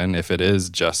non-position, if it is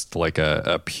just like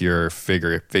a pure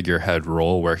figurehead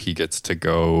role where he gets to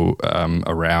go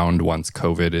around once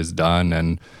COVID is done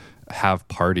and have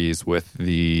parties with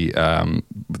the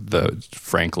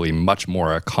frankly much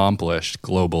more accomplished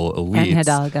global elites, and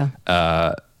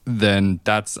Hidalgo, then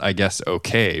that's, I guess,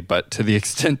 okay. But to the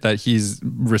extent that he's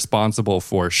responsible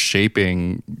for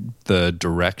shaping the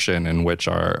direction in which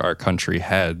our country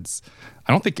heads,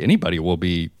 I don't think anybody will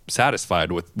be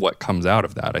satisfied with what comes out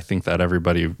of that. I think that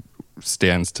everybody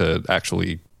stands to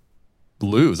actually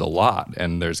lose a lot,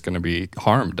 and there's going to be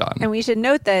harm done. And we should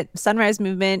note that Sunrise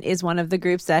Movement is one of the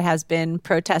groups that has been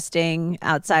protesting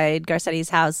outside Garcetti's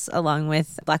house, along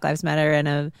with Black Lives Matter and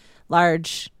a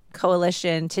large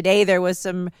coalition. Today there was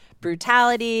some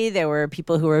brutality. There were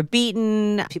people who were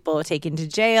beaten, people taken to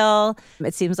jail.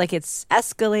 It seems like it's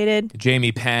escalated.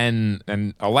 Jamie Penn,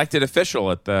 an elected official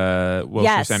at the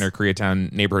Wilshire Center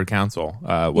Koreatown Neighborhood Council,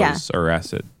 was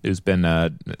arrested. Who's been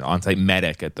an on-site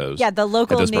medic at those. Yeah, the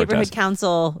local neighborhood protests.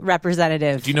 council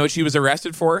representative. Do you know what she was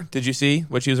arrested for? Did you see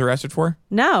what she was arrested for?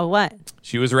 No, what?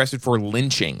 She was arrested for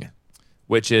lynching,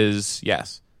 which is,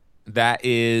 that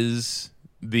is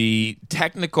the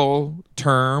technical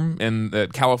term in the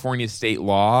California state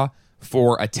law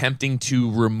for attempting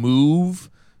to remove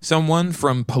someone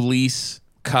from police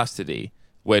custody,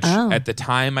 which at the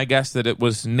time, I guess, that it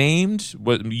was named,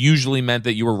 usually meant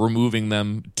that you were removing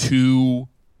them to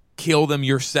kill them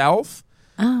yourself.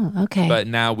 Oh, okay. But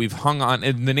now we've hung on,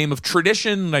 in the name of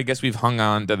tradition, I guess we've hung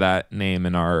on to that name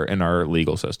in our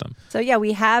legal system. So yeah,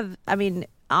 we have,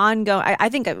 ongoing. I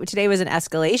think today was an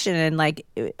escalation, and like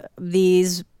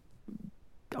these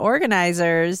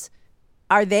organizers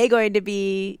are they going to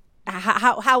be?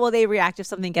 How will they react if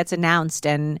something gets announced,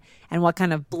 and what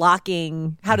kind of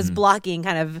blocking? How does blocking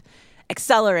kind of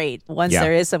accelerate once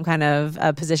there is some kind of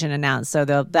position announced? So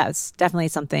that's definitely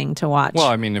something to watch. Well,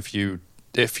 I mean, if you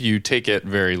take it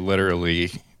very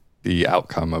literally, the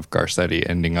outcome of Garcetti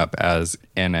ending up as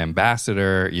an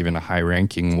ambassador, even a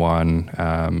high-ranking one,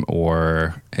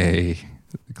 or a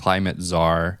climate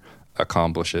czar,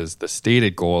 accomplishes the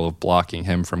stated goal of blocking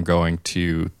him from going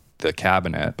to the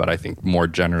cabinet. But I think more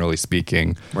generally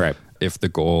speaking, right, if the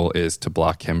goal is to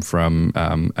block him from,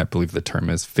 I believe the term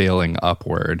is failing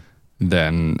upward,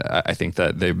 then I think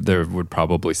that there would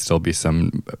probably still be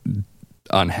some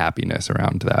unhappiness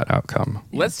around that outcome.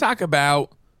 Let's talk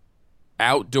about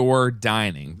outdoor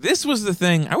dining. This was the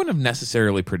thing, I wouldn't have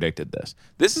necessarily predicted this.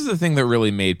 This is the thing that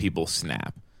really made people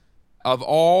snap. Of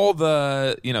all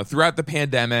the, throughout the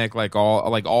pandemic, like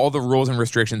all the rules and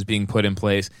restrictions being put in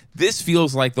place, this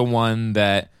feels like the one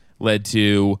that led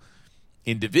to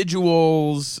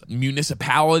individuals,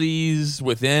 municipalities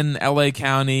within LA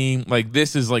County. Like,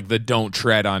 this is like the don't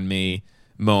tread on me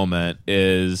moment,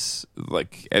 is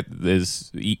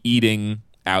eating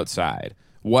outside.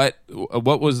 What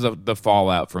was the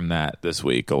fallout from that this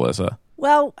week, Alyssa?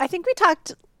 Well, I think we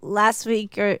talked last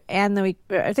week I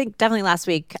think definitely last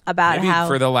week about maybe how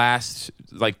for the last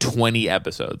 20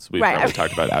 episodes we've probably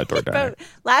talked about outdoor dining.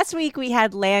 Last week we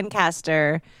had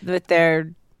Lancaster with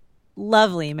their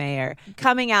lovely mayor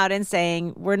coming out and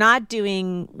saying, we're not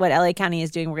doing what LA County is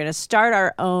doing. We're going to start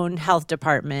our own health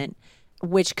department,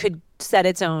 which could set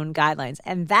its own guidelines.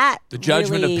 And that the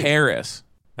judgment of Paris,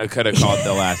 I could have called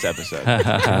the last episode.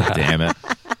 God damn it.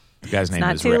 The guy's name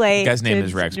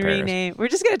is Rex Paris. We're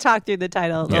just going to talk through the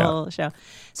title of the whole show.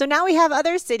 So now we have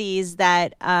other cities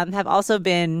that have also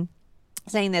been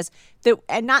saying this.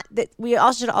 We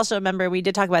should also remember, we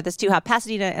did talk about this too, how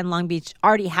Pasadena and Long Beach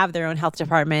already have their own health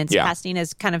departments. Yeah.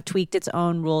 Pasadena's kind of tweaked its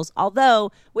own rules.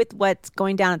 Although with what's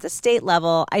going down at the state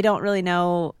level, I don't really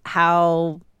know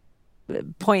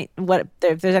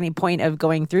if there's any point of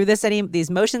going through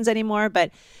these motions anymore. But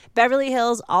Beverly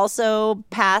Hills also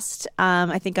passed,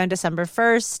 I think on December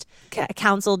 1st,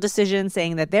 council decision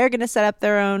saying that they're going to set up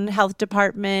their own health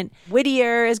department.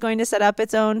 Whittier is going to set up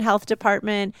its own health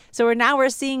department. So we're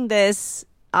seeing this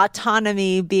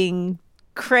autonomy being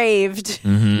craved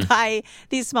by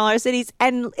these smaller cities,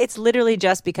 and it's literally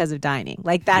just because of dining.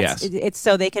 Like it's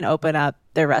so they can open up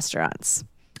their restaurants.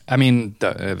 I mean,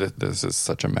 this is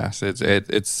such a mess.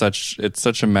 It's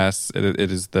such a mess.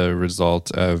 It is the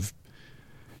result of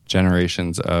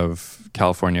generations of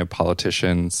California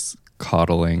politicians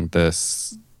coddling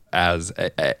this as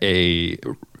a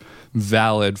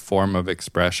valid form of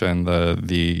expression,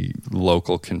 the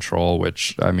local control,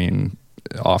 which, I mean,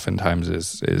 oftentimes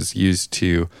is used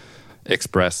to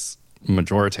express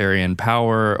majoritarian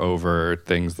power over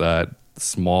things that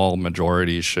small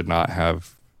majorities should not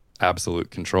have absolute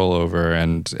control over,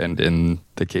 and in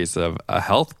the case of a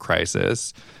health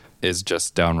crisis is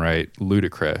just downright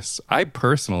ludicrous. I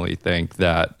personally think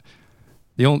that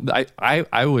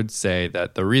I would say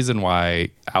that the reason why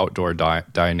outdoor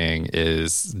dining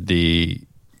is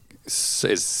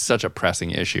such a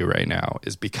pressing issue right now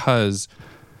is because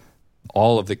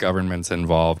all of the governments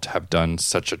involved have done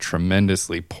such a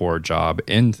tremendously poor job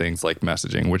in things like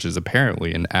messaging, which is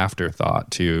apparently an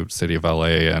afterthought to City of LA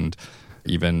and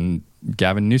even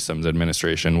Gavin Newsom's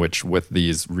administration, which with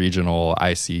these regional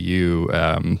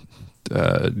ICU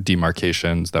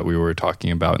demarcations that we were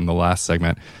talking about in the last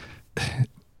segment,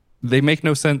 they make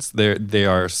no sense. They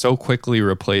are so quickly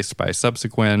replaced by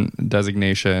subsequent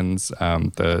designations.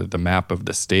 The map of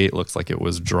the state looks like it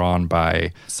was drawn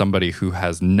by somebody who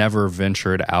has never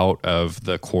ventured out of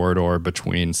the corridor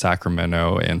between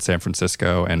Sacramento and San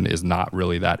Francisco and is not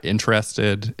really that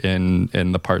interested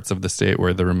in the parts of the state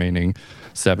where the remaining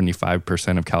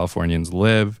 75% of Californians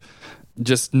live.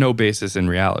 Just no basis in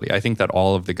reality. I think that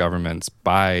all of the governments,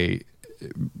 by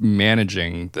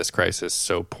managing this crisis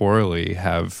so poorly,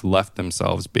 have left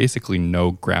themselves basically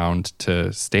no ground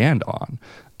to stand on.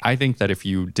 I think that if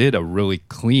you did a really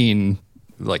clean,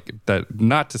 like that,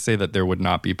 not to say that there would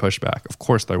not be pushback. Of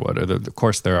course there would. Of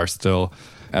course there are still,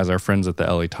 as our friends at the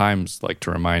LA Times like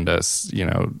to remind us,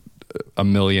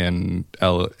 1 million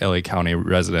LA County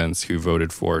residents who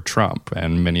voted for Trump,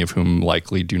 and many of whom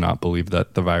likely do not believe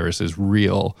that the virus is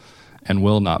real and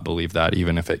will not believe that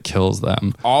even if it kills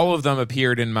them. All of them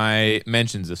appeared in my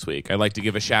mentions this week. I'd like to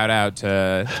give a shout out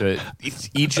to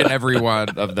each and every one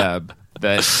of them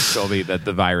that told me that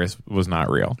the virus was not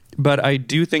real. But I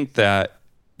do think that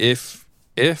if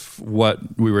what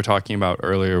we were talking about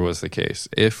earlier was the case,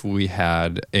 if we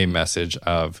had a message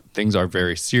of things are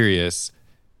very serious,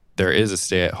 there is a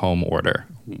stay-at-home order,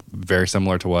 very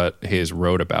similar to what Hayes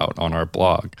wrote about on our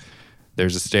blog.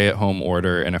 There's a stay-at-home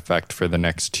order in effect for the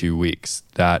next 2 weeks.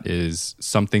 That is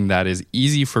something that is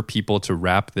easy for people to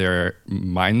wrap their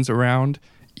minds around.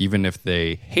 Even if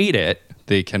they hate it,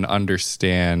 they can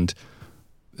understand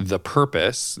the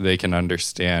purpose. They can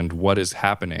understand what is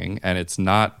happening. And it's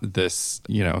not this,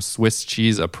 Swiss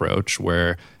cheese approach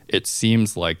where it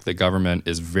seems like the government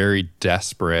is very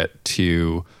desperate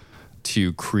to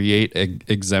create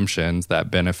exemptions that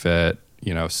benefit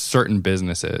certain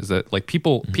businesses. That like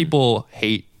people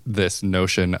hate this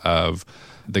notion of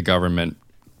the government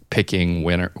picking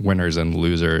winners and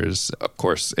losers. Of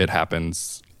course, it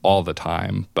happens all the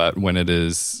time, but when it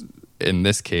is in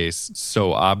this case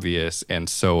so obvious and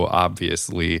so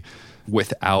obviously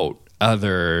without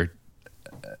other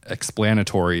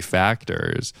explanatory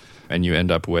factors, and you end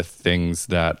up with things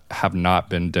that have not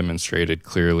been demonstrated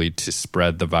clearly to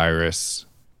spread the virus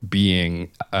being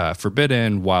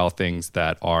forbidden, while things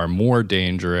that are more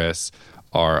dangerous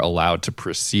are allowed to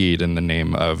proceed in the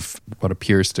name of what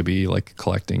appears to be like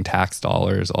collecting tax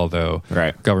dollars, although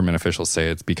government officials say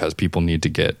it's because people need to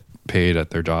get paid at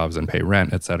their jobs and pay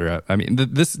rent, et cetera. I mean,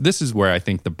 this is where I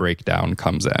think the breakdown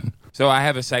comes in. So I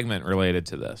have a segment related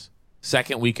to this.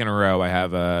 Second week in a row, I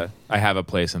have a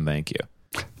place and thank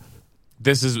you.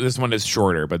 This one is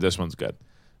shorter, but this one's good.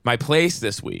 My place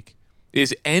this week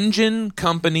is Engine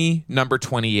Company number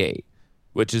 28,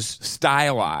 which is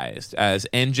stylized as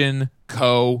Engine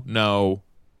no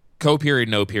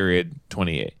period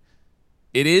 28.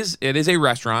 It is a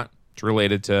restaurant. It's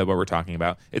related to what we're talking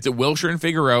about. It's at Wilshire and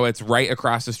Figueroa. It's right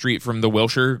across the street from the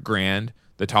Wilshire Grand,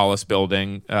 the tallest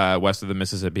building west of the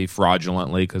Mississippi,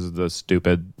 fraudulently because of the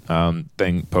stupid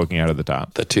thing poking out of the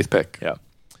top. The toothpick. Yeah.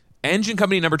 Engine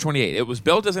Company number 28. It was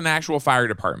built as an actual fire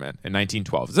department in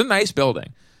 1912. It's a nice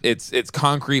building. It's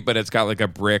concrete, but it's got like a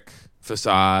brick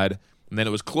facade. And then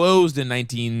it was closed in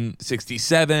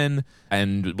 1967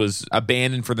 and was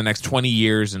abandoned for the next 20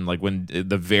 years, and like when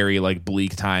the very like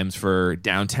bleak times for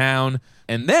downtown.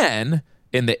 And then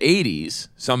in the 80s,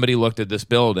 somebody looked at this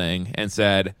building and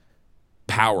said,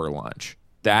 power lunch.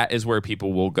 That is where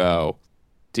people will go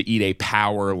to eat a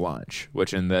power lunch,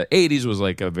 which in the 80s was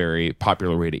like a very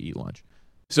popular way to eat lunch.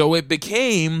 So it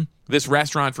became this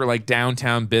restaurant for like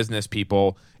downtown business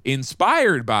people,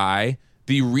 inspired by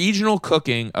the regional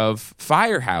cooking of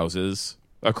firehouses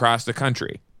across the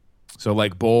country. So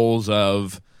like bowls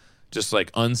of just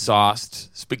like unsauced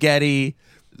spaghetti,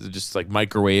 just like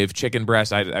microwave chicken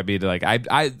breast. I mean, like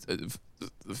I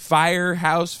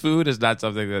firehouse food is not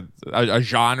something that a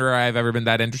genre I've ever been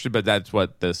that interested, but that's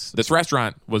what this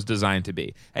restaurant was designed to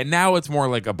be. And now it's more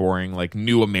like a boring, like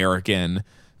new American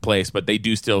place, but they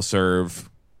do still serve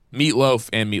meatloaf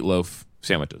and meatloaf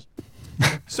sandwiches.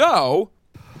 So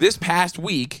this past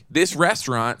week, this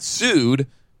restaurant sued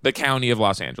the county of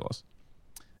Los Angeles.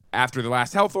 After the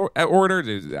last health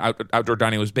order, outdoor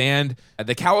dining was banned.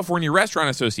 The California Restaurant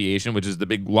Association, which is the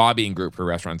big lobbying group for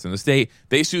restaurants in the state,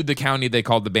 they sued the county. They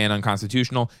called the ban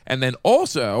unconstitutional. And then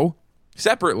also,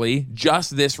 separately,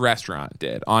 just this restaurant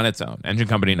did on its own, Engine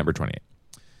Company number 28.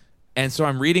 And so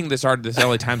I'm reading this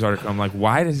LA Times article. I'm like,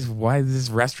 why does this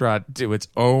restaurant do its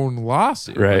own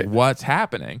lawsuit? Right. Like, what's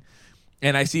happening?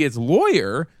 And I see its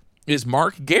lawyer is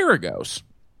Mark Geragos.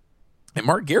 And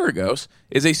Mark Geragos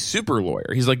is a super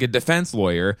lawyer. He's like a defense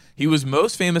lawyer. He was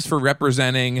most famous for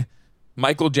representing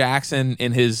Michael Jackson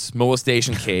in his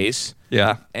molestation case.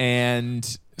 Yeah.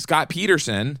 And Scott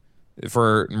Peterson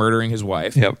for murdering his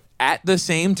wife. Yep. At the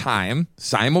same time,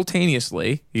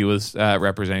 simultaneously, he was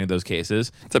representing those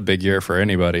cases. It's a big year for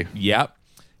anybody. Yep.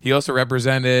 He also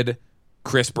represented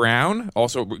Chris Brown,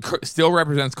 also still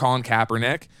represents Colin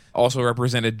Kaepernick, also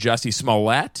represented Jussie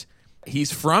Smollett.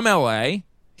 He's from LA.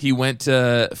 He went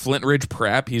to Flint Ridge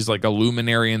Prep. He's like a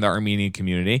luminary in the Armenian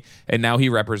community. And now he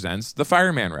represents the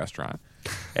Fireman restaurant.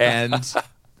 And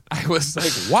I was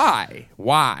like, why?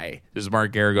 Why is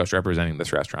Mark Geragos representing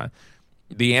this restaurant?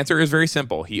 The answer is very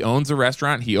simple. He owns a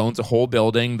restaurant. He owns a whole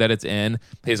building that it's in.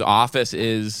 His office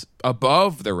is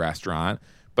above the restaurant.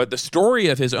 But the story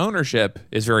of his ownership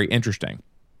is very interesting.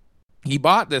 He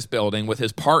bought this building with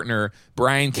his partner,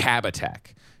 Brian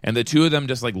Kabatek. And the two of them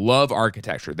just like love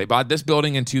architecture. They bought this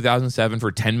building in 2007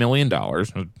 for $10 million. A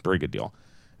very good deal.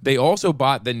 They also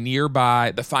bought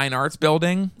the Fine Arts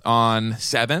building on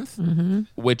 7th,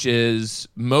 which is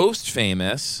most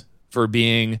famous for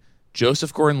being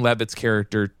Joseph Gordon-Levitt's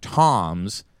character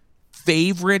Tom's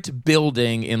favorite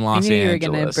building in Los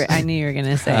Angeles. I knew you were going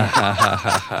to say it.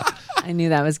 I knew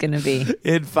that was going to be.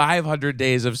 In 500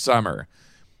 Days of Summer.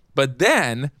 But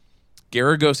then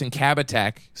Geragos and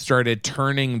Kabatek started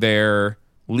turning their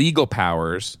legal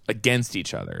powers against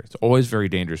each other. It's always very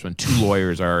dangerous when two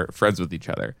lawyers are friends with each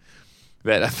other,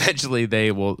 that eventually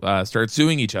they will start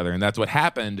suing each other. And that's what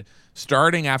happened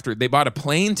starting after they bought a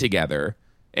plane together,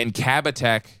 and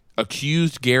Kabatek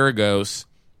accused Geragos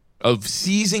of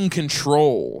seizing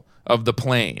control of the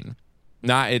plane,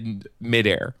 not in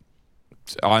midair,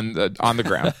 on the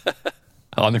ground.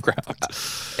 On the ground.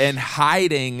 And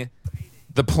hiding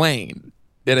the plane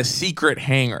in a secret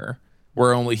hangar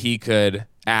where only he could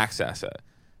access it.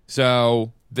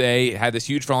 So they had this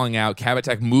huge falling out.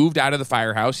 Kabatek moved out of the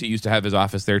firehouse. He used to have his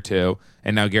office there too.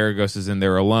 And now Geragos is in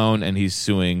there alone, and he's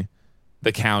suing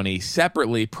the county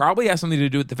separately. Probably has something to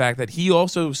do with the fact that he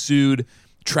also sued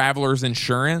Travelers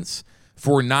Insurance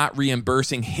for not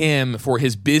reimbursing him for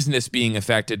his business being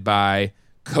affected by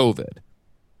COVID.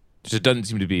 It doesn't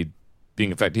seem to be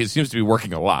being affected. He seems to be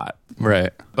working a lot.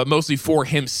 Right. But mostly for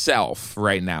himself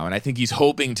right now. And I think he's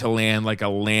hoping to land like a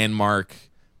landmark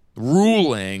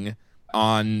ruling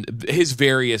on his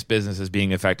various businesses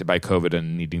being affected by COVID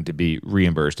and needing to be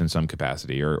reimbursed in some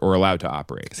capacity or allowed to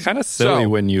operate. It's kind of silly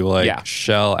when you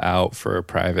shell out for a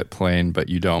private plane, but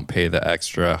you don't pay the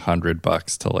extra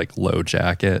 $100 to like low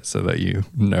jack it so that you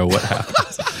know what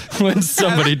happens when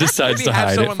somebody decides to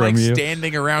hide it from you.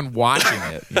 Standing around watching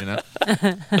it, you know.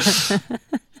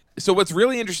 So what's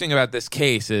really interesting about this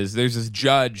case is there's this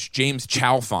judge, James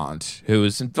Chalfont, who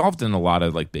is involved in a lot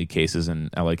of like big cases in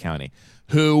LA County,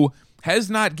 who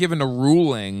has not given a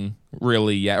ruling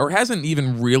really yet, or hasn't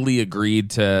even really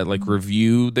agreed to like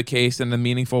review the case in a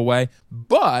meaningful way.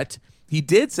 But he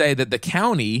did say that the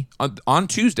county on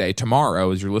Tuesday, tomorrow,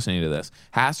 as you're listening to this,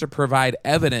 has to provide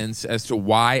evidence as to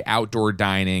why outdoor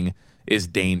dining is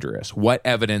dangerous, what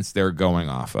evidence they're going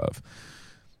off of.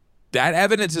 That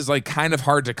evidence is like kind of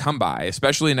hard to come by,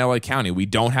 especially in LA County. We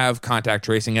don't have contact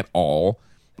tracing at all.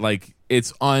 Like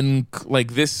it's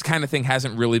like this kind of thing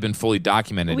hasn't really been fully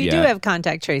documented yet. We do have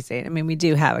contact tracing. I mean, we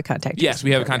do have a contact tracing. Yes,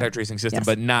 we have a contact tracing system,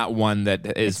 but not one that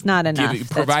is it's not enough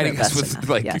providing us with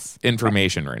like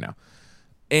information right now.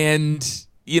 And,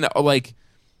 you know, like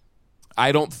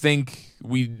I don't think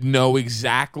we know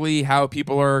exactly how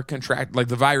people are like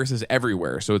the virus is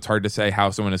everywhere, so it's hard to say how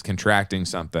someone is contracting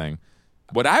something.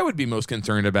 What I would be most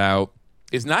concerned about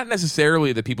is not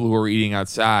necessarily the people who are eating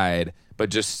outside, but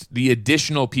just the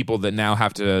additional people that now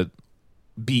have to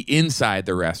be inside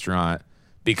the restaurant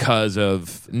because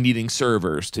of needing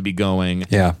servers to be going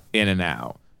in and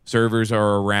out. Servers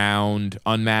are around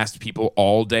unmasked people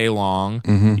all day long.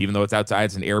 Even though it's outside,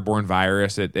 it's an airborne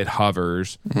virus. It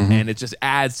hovers, and it just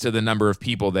adds to the number of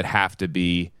people that have to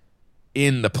be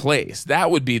in the place.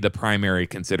 That would be the primary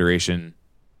consideration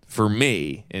for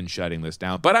me in shutting this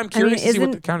down. But I'm curious to see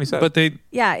what the county says. But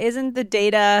isn't the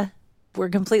data we're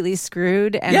completely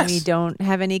screwed and we don't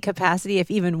have any capacity if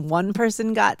even one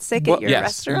person got sick at your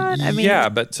restaurant? I mean,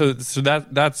 but so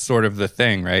that's sort of the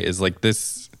thing, right? Is like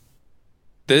this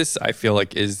I feel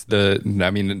like is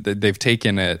they've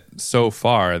taken it so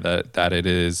far that it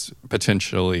is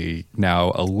potentially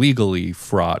now a legally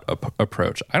fraught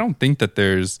approach. I don't think that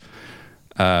there's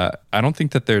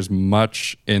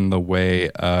much in the way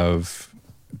of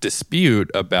dispute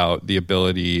about the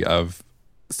ability of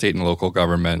state and local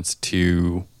governments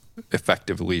to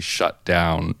effectively shut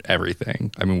down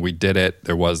everything. I mean, we did it.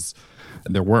 There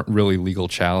weren't really legal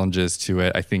challenges to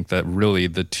it. I think that really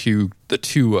the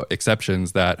two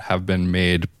exceptions that have been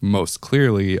made most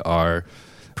clearly are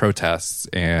protests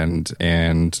and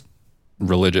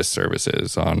religious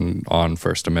services on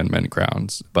First Amendment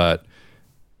grounds. But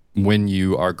when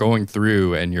you are going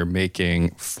through and you're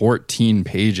making 14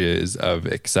 pages of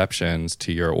exceptions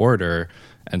to your order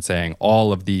and saying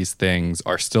all of these things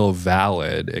are still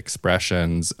valid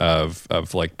expressions of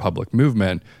like public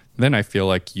movement, then I feel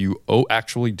like you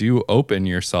actually do open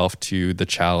yourself to the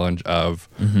challenge of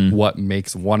what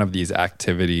makes one of these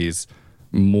activities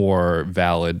more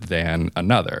valid than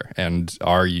another. And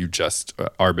are you just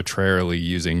arbitrarily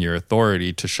using your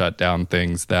authority to shut down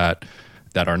things that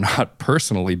are not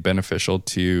personally beneficial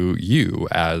to you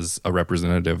as a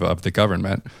representative of the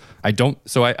government? I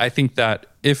think that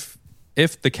if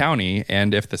the county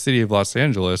and if the city of Los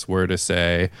Angeles were to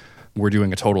say we're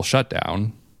doing a total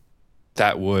shutdown,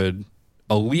 that would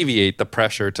alleviate the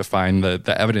pressure to find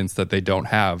the evidence that they don't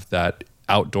have that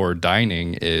outdoor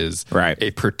dining is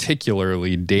a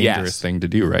particularly dangerous thing to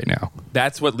do right now.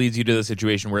 That's what leads you to the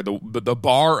situation where the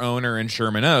bar owner in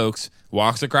Sherman Oaks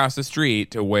walks across the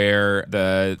street to where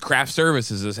the craft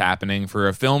services is happening for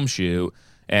a film shoot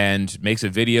and makes a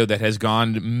video that has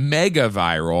gone mega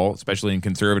viral, especially in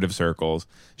conservative circles,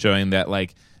 showing that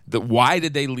like why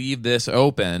did they leave this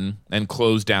open and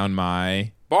close down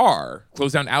my bar,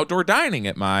 close down outdoor dining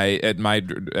at my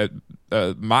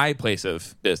place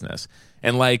of business.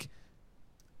 And like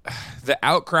the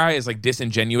outcry is like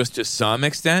disingenuous to some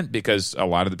extent because a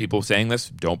lot of the people saying this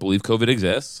don't believe COVID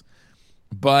exists.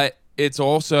 But it's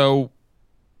also,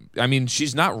 I mean,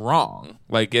 she's not wrong.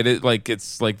 Like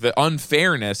it's like the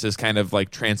unfairness is kind of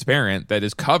like transparent that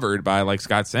is covered by, like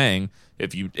Scott's saying,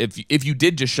 if you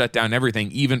did just shut down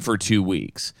everything even for 2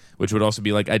 weeks, which would also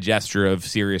be like a gesture of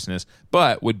seriousness,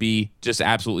 but would be just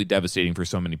absolutely devastating for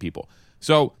so many people.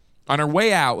 So on our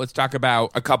way out, let's talk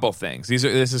about a couple things. This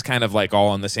is kind of like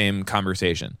all in the same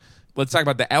conversation. Let's talk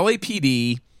about the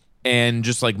LAPD and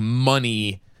just like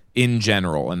money in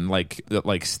general and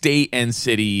like state and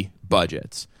city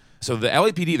budgets. So the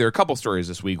LAPD, there are a couple stories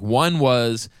this week. One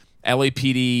was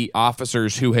LAPD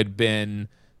officers who had been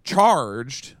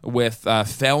charged with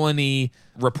felony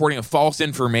reporting of false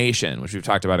information, which we've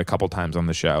talked about a couple times on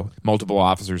the show. Multiple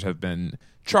officers have been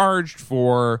charged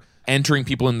for entering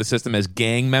people in the system as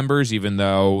gang members, even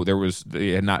though they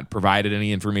had not provided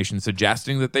any information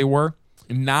suggesting that they were.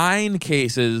 9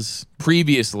 cases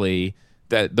previously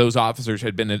that those officers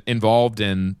had been involved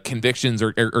in, convictions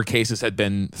or cases had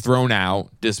been thrown out,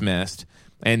 dismissed.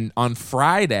 And on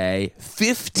Friday,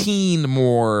 15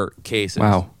 more cases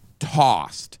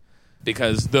tossed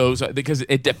because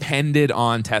it depended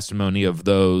on testimony of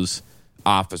those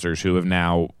officers who have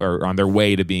now are on their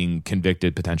way to being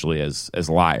convicted potentially as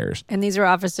liars. And these are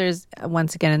officers,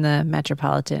 once again, in the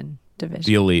Metropolitan Division.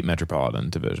 The elite Metropolitan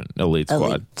Division. Elite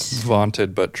squad.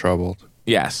 Vaunted but troubled.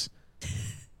 Yes.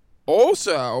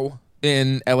 Also,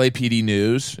 in LAPD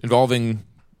news involving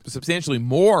substantially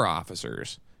more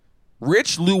officers,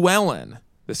 Rich Llewellyn,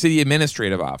 the city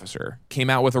administrative officer, came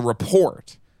out with a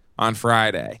report on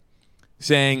Friday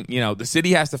saying, the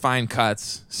city has to find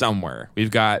cuts somewhere.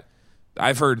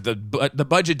 I've heard the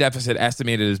budget deficit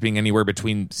estimated as being anywhere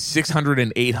between $600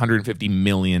 and $850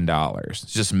 million.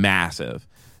 It's just massive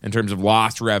in terms of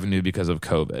lost revenue because of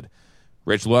COVID.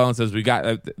 Rich Llewellyn says we got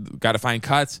to find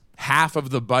cuts. Half of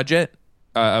the budget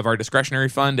of our discretionary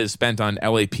fund is spent on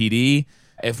LAPD.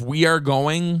 If we are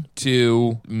going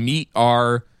to meet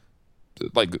what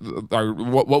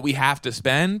we have to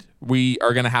spend, we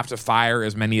are going to have to fire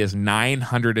as many as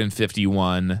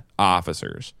 951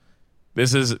 officers.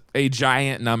 This is a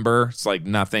giant number. It's like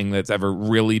nothing that's ever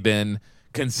really been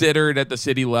considered at the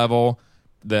city level.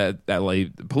 The LA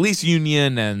police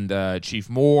union and Chief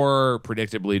Moore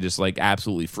predictably just like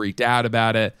absolutely freaked out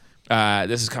about it.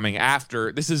 This is coming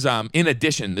after. This is in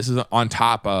addition. This is on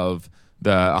top of the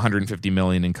 $150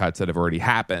 million in cuts that have already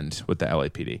happened with the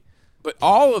LAPD. But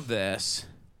all of this,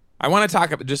 I want to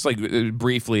talk just like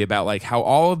briefly about like how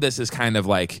all of this is kind of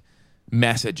like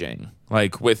messaging.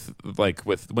 Like with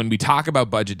when we talk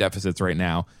about budget deficits right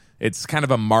now, it's kind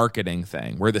of a marketing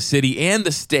thing where the city and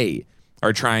the state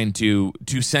are trying to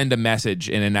send a message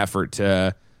in an effort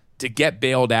to get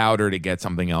bailed out or to get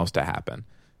something else to happen.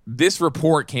 This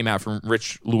report came out from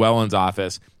Rich Llewellyn's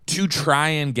office to try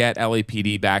and get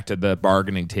LAPD back to the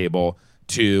bargaining table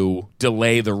to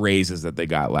delay the raises that they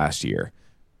got last year.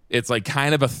 It's like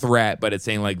kind of a threat, but it's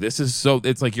saying like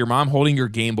it's like your mom holding your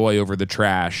Game Boy over the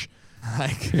trash.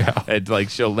 And like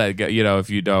she'll let it go, if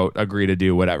you don't agree to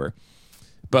do whatever.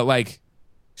 But like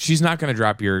she's not going to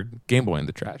drop your Game Boy in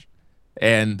the trash.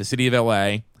 And the city of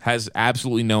LA has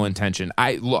absolutely no intention.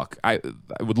 I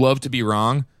would love to be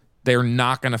wrong. They're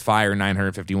not going to fire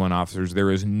 951 officers. There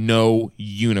is no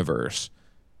universe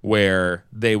where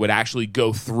they would actually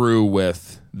go through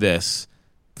with this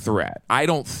threat. I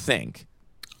don't think.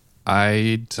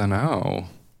 I don't know.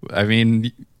 I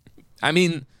mean,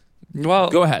 well,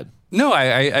 go ahead. No,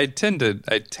 I tend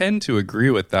to agree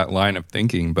with that line of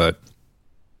thinking, but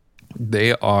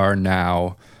they are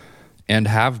now and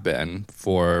have been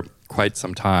for quite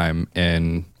some time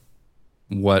in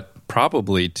what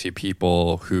probably to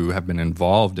people who have been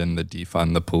involved in the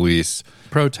defund the police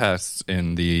protests,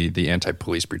 in the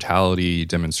anti-police brutality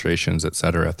demonstrations, et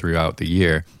cetera, throughout the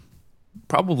year,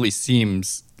 probably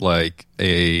seems like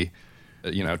a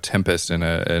tempest in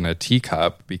a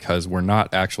teacup, because we're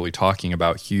not actually talking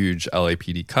about huge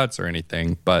LAPD cuts or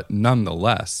anything, but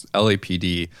nonetheless,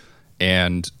 LAPD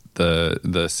and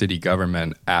the city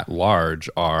government at large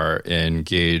are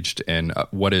engaged in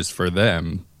what is for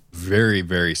them very,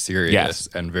 very serious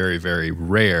and very, very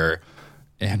rare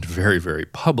and very, very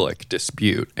public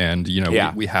dispute. And,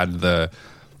 we had the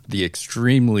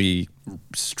extremely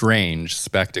strange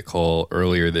spectacle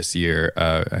earlier this year,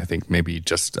 I think maybe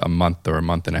just a month or a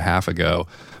month and a half ago,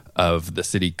 of the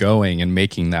city going and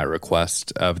making that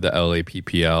request of the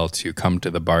LAPPL to come to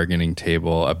the bargaining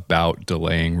table about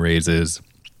delaying raises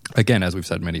Again, as we've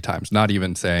said many times, not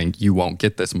even saying you won't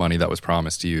get this money that was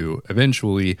promised to you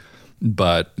eventually,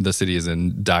 but the city is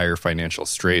in dire financial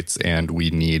straits, and we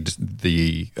need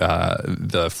the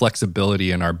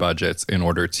flexibility in our budgets in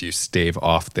order to stave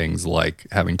off things like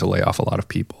having to lay off a lot of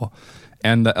people.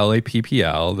 And the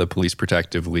LAPPL, the Police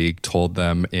Protective League, told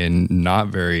them in not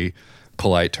very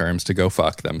polite terms to go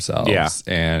fuck themselves. Yeah.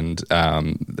 And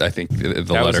I think the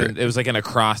letter... it was like an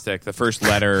acrostic. The first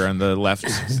letter on the left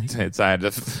side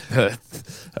of the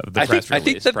press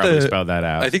release probably spelled that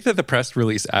out. I think that the press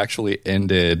release actually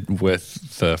ended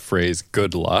with the phrase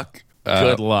 "good luck."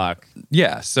 Good luck.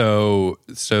 Yeah, so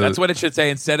that's what it should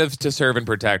say instead of "to serve and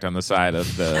protect" on the side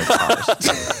of the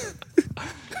cars.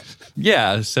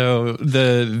 Yeah, so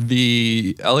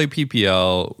the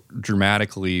LAPPL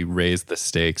dramatically raised the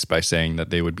stakes by saying that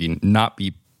they would not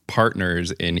be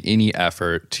partners in any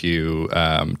effort to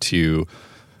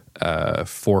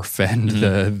forfend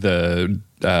the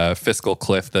fiscal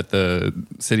cliff that the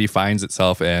city finds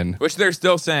itself in. Which they're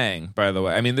still saying, by the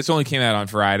way. I mean, this only came out on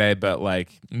Friday, but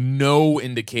like no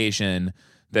indication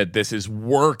that this is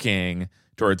working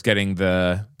towards getting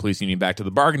the police union back to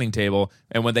the bargaining table.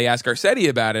 And when they asked Garcetti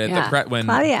about it, when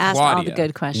Claudia asked all the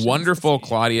good questions. Wonderful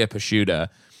Claudia Pasciuta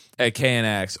at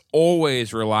KNX,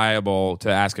 always reliable to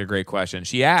ask a great question.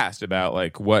 She asked about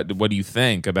like, what do you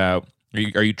think about?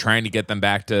 Are you trying to get them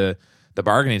back to the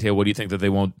bargaining table? What do you think that they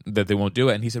won't do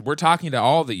it? And he said, we're talking to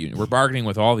all the unions. We're bargaining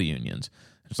with all the unions.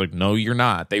 It's like, no, you're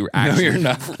not. They actually, no, you're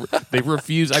not. They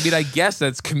refuse. I mean, I guess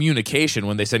that's communication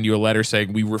when they send you a letter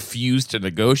saying we refuse to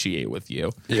negotiate with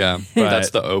you. Yeah, that's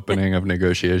the opening of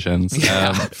negotiations,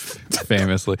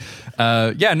 famously.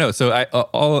 So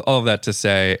all of that to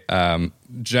say,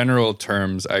 general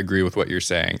terms, I agree with what you're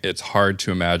saying. It's hard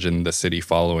to imagine the city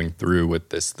following through with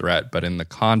this threat, but in the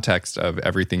context of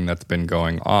everything that's been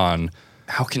going on,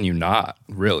 how can you not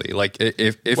really? Like,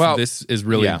 if this is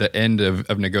really the end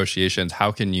of negotiations,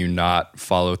 how can you not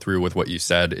follow through with what you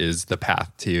said is the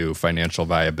path to financial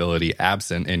viability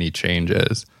absent any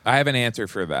changes? I have an answer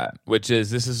for that, which is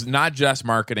this is not just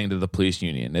marketing to the police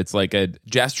union. It's like a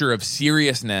gesture of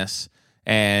seriousness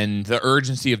and the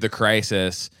urgency of the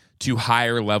crisis to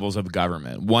higher levels of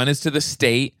government. One is to the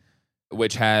state,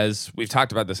 which we've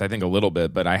talked about this, I think, a little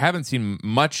bit, but I haven't seen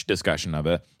much discussion of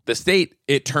it. The state,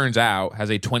 it turns out, has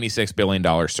a $26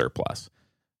 billion surplus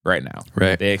right now.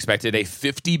 Right. They expected a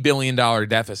 $50 billion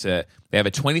deficit. They have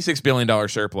a $26 billion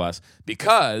surplus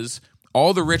because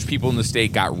all the rich people in the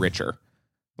state got richer.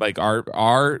 Like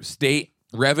our state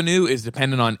revenue is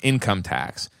dependent on income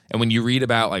tax. And when you read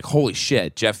about like, holy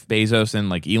shit, Jeff Bezos and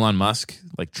like Elon Musk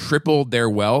like tripled their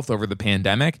wealth over the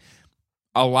pandemic,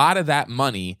 a lot of that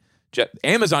money,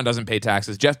 Amazon doesn't pay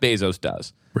taxes, Jeff Bezos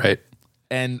does. Right.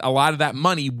 And a lot of that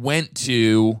money went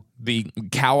to the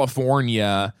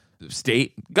California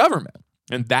state government.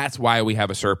 And that's why we have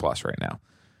a surplus right now.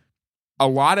 A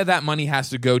lot of that money has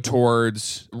to go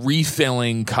towards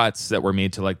refilling cuts that were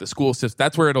made to like the school system.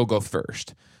 That's where it'll go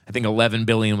first. I think $11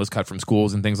 billion was cut from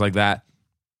schools and things like that.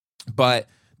 But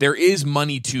there is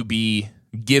money to be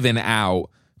given out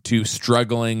to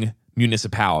struggling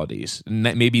municipalities.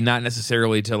 Maybe not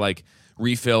necessarily to like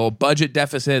refill budget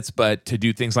deficits, but to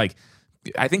do things like,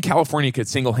 I think California could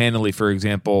single-handedly, for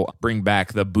example, bring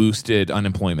back the boosted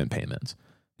unemployment payments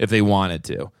if they wanted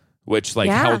to, which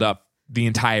held up the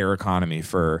entire economy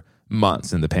for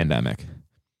months in the pandemic.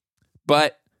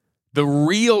 But the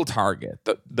real target,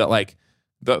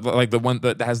 the one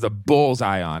that has the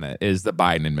bullseye on it, is the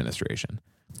Biden administration.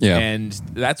 Yeah. And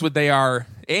that's what they are,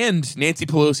 and Nancy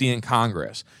Pelosi in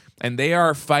Congress. And they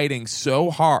are fighting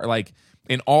so hard. Like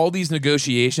in all these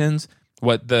negotiations,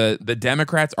 what the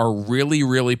Democrats are really,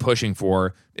 really pushing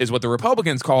for is what the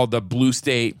Republicans call the blue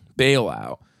state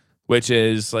bailout, which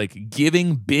is like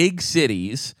giving big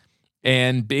cities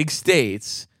and big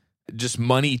states just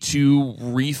money to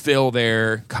refill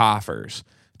their coffers,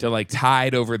 to like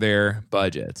tide over their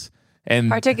budgets. And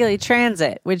particularly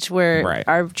transit, which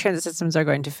our transit systems are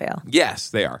going to fail. Yes,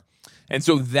 they are. And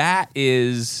so that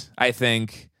is, I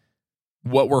think,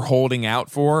 what we're holding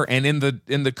out for. And in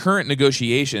the current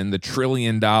negotiation, the $1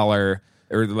 trillion or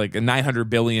like a $900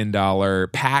 billion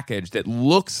package that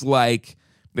looks like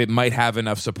it might have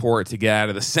enough support to get out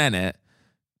of the Senate,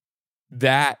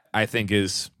 that I think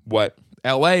is what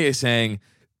LA is saying.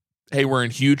 Hey, we're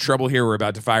in huge trouble here. We're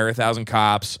about to fire 1,000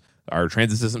 cops. Our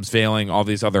transit system's failing. All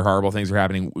these other horrible things are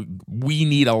happening. We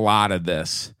need a lot of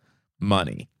this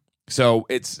money. So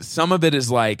some of it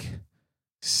is like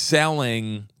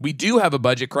selling. We do have a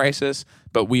budget crisis,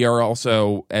 but we are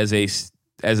also as a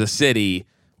city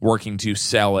working to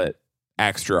sell it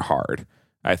extra hard,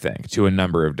 I think, to a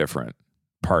number of different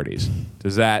parties.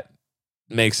 Does that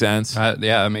Makes sense.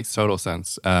 Yeah, it makes total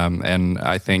sense. And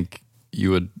I think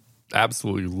you would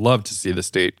absolutely love to see the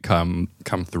state come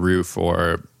through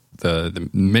for the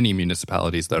many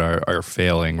municipalities that are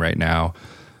failing right now,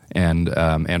 and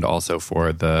also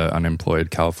for the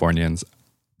unemployed Californians.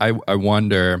 I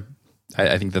wonder.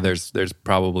 I think that there's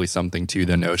probably something to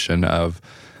the notion of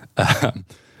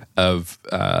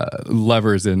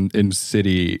levers in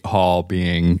City Hall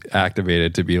being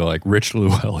activated to be like, Rich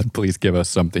Llewellyn, please give us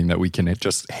something that we can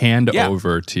just hand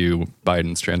over to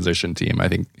Biden's transition team. I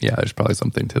think, there's probably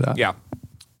something to that. Yeah,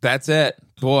 that's it.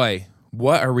 Boy,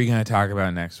 what are we going to talk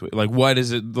about next week? Like, what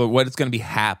is it? What is going to be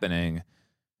happening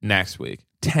next week?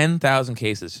 10,000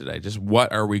 cases today. Just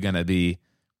what are we going to be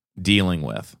dealing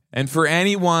with? And for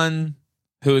anyone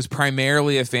who is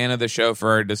primarily a fan of the show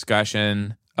for our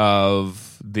discussion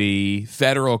of the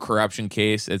federal corruption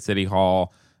case at City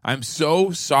Hall, I'm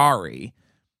so sorry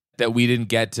that we didn't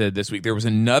get to this week. There was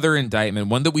another indictment,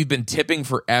 one that we've been tipping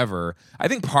forever. I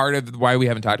think part of why we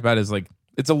haven't talked about it is like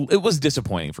it was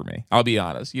disappointing for me. I'll be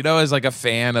honest. You know, as like a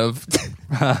fan of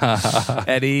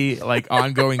Eddie, like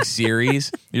ongoing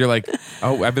series, you're like,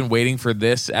 oh, I've been waiting for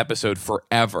this episode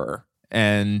forever,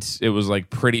 and it was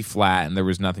like pretty flat, and there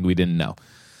was nothing we didn't know.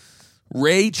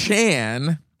 Ray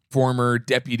Chan, former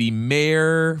deputy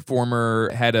mayor, former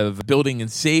head of building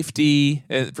and safety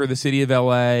for the city of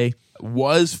LA,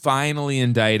 was finally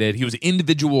indicted. He was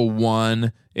individual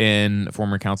one in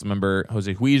former council member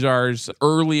Jose Huizar's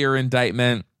earlier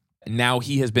indictment. Now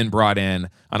he has been brought in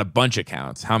on a bunch of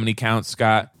counts. How many counts,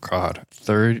 Scott? God,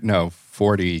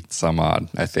 40 some odd,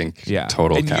 I think,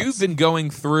 total and counts. You've been going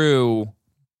through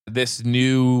this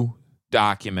new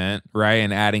document, right,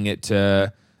 and adding it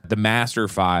to the master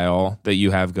file that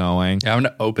you have going. Yeah, I'm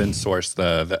going to open source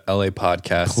the LA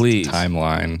podcast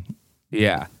timeline.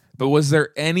 Yeah. But was there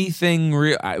anything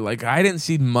real? I didn't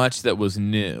see much that was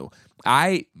new.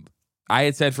 I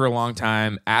had said for a long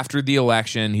time, after the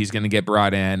election, he's going to get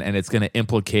brought in, and it's going to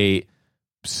implicate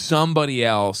somebody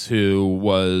else who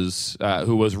was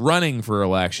running for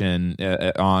election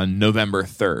on November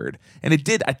 3rd. And it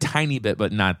did a tiny bit,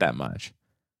 but not that much.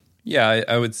 Yeah,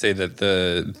 I would say that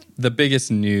the biggest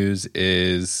news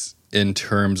is in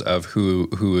terms of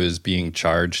who is being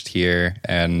charged here,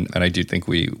 and I do think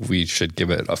we should give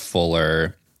it a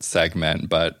fuller segment.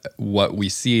 But what we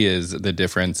see is the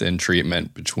difference in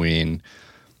treatment between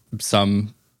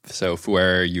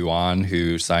Fuer Yuan,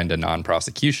 who signed a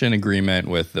non-prosecution agreement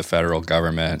with the federal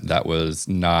government. That was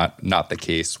not the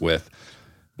case with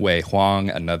Wei Huang,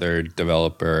 another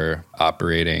developer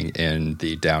operating in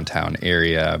the downtown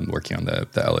area, working on the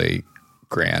LA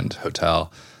Grand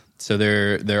Hotel. So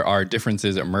there are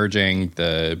differences emerging.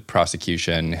 The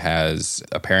prosecution has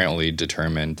apparently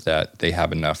determined that they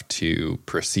have enough to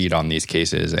proceed on these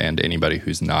cases, and anybody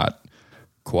who's not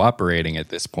cooperating at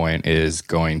this point is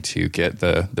going to get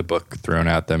the book thrown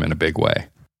at them in a big way.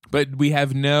 But we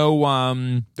have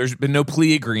there's been no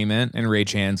plea agreement in Ray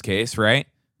Chan's case, right?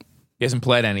 He hasn't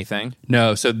pled anything.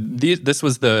 No, so this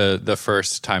was the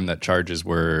first time that charges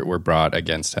were brought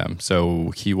against him.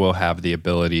 So he will have the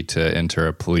ability to enter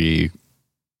a plea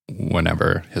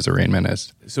whenever his arraignment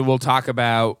is. So we'll talk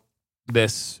about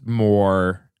this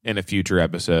more in a future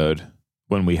episode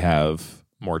when we have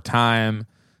more time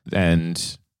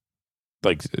and,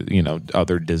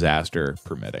 other disaster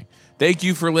permitting. Thank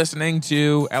you for listening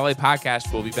to LA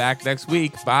Podcast. We'll be back next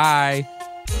week. Bye.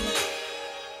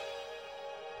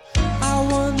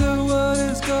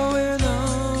 Going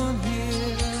on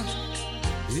here?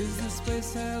 Is this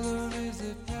space hell or is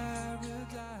it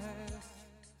paradise?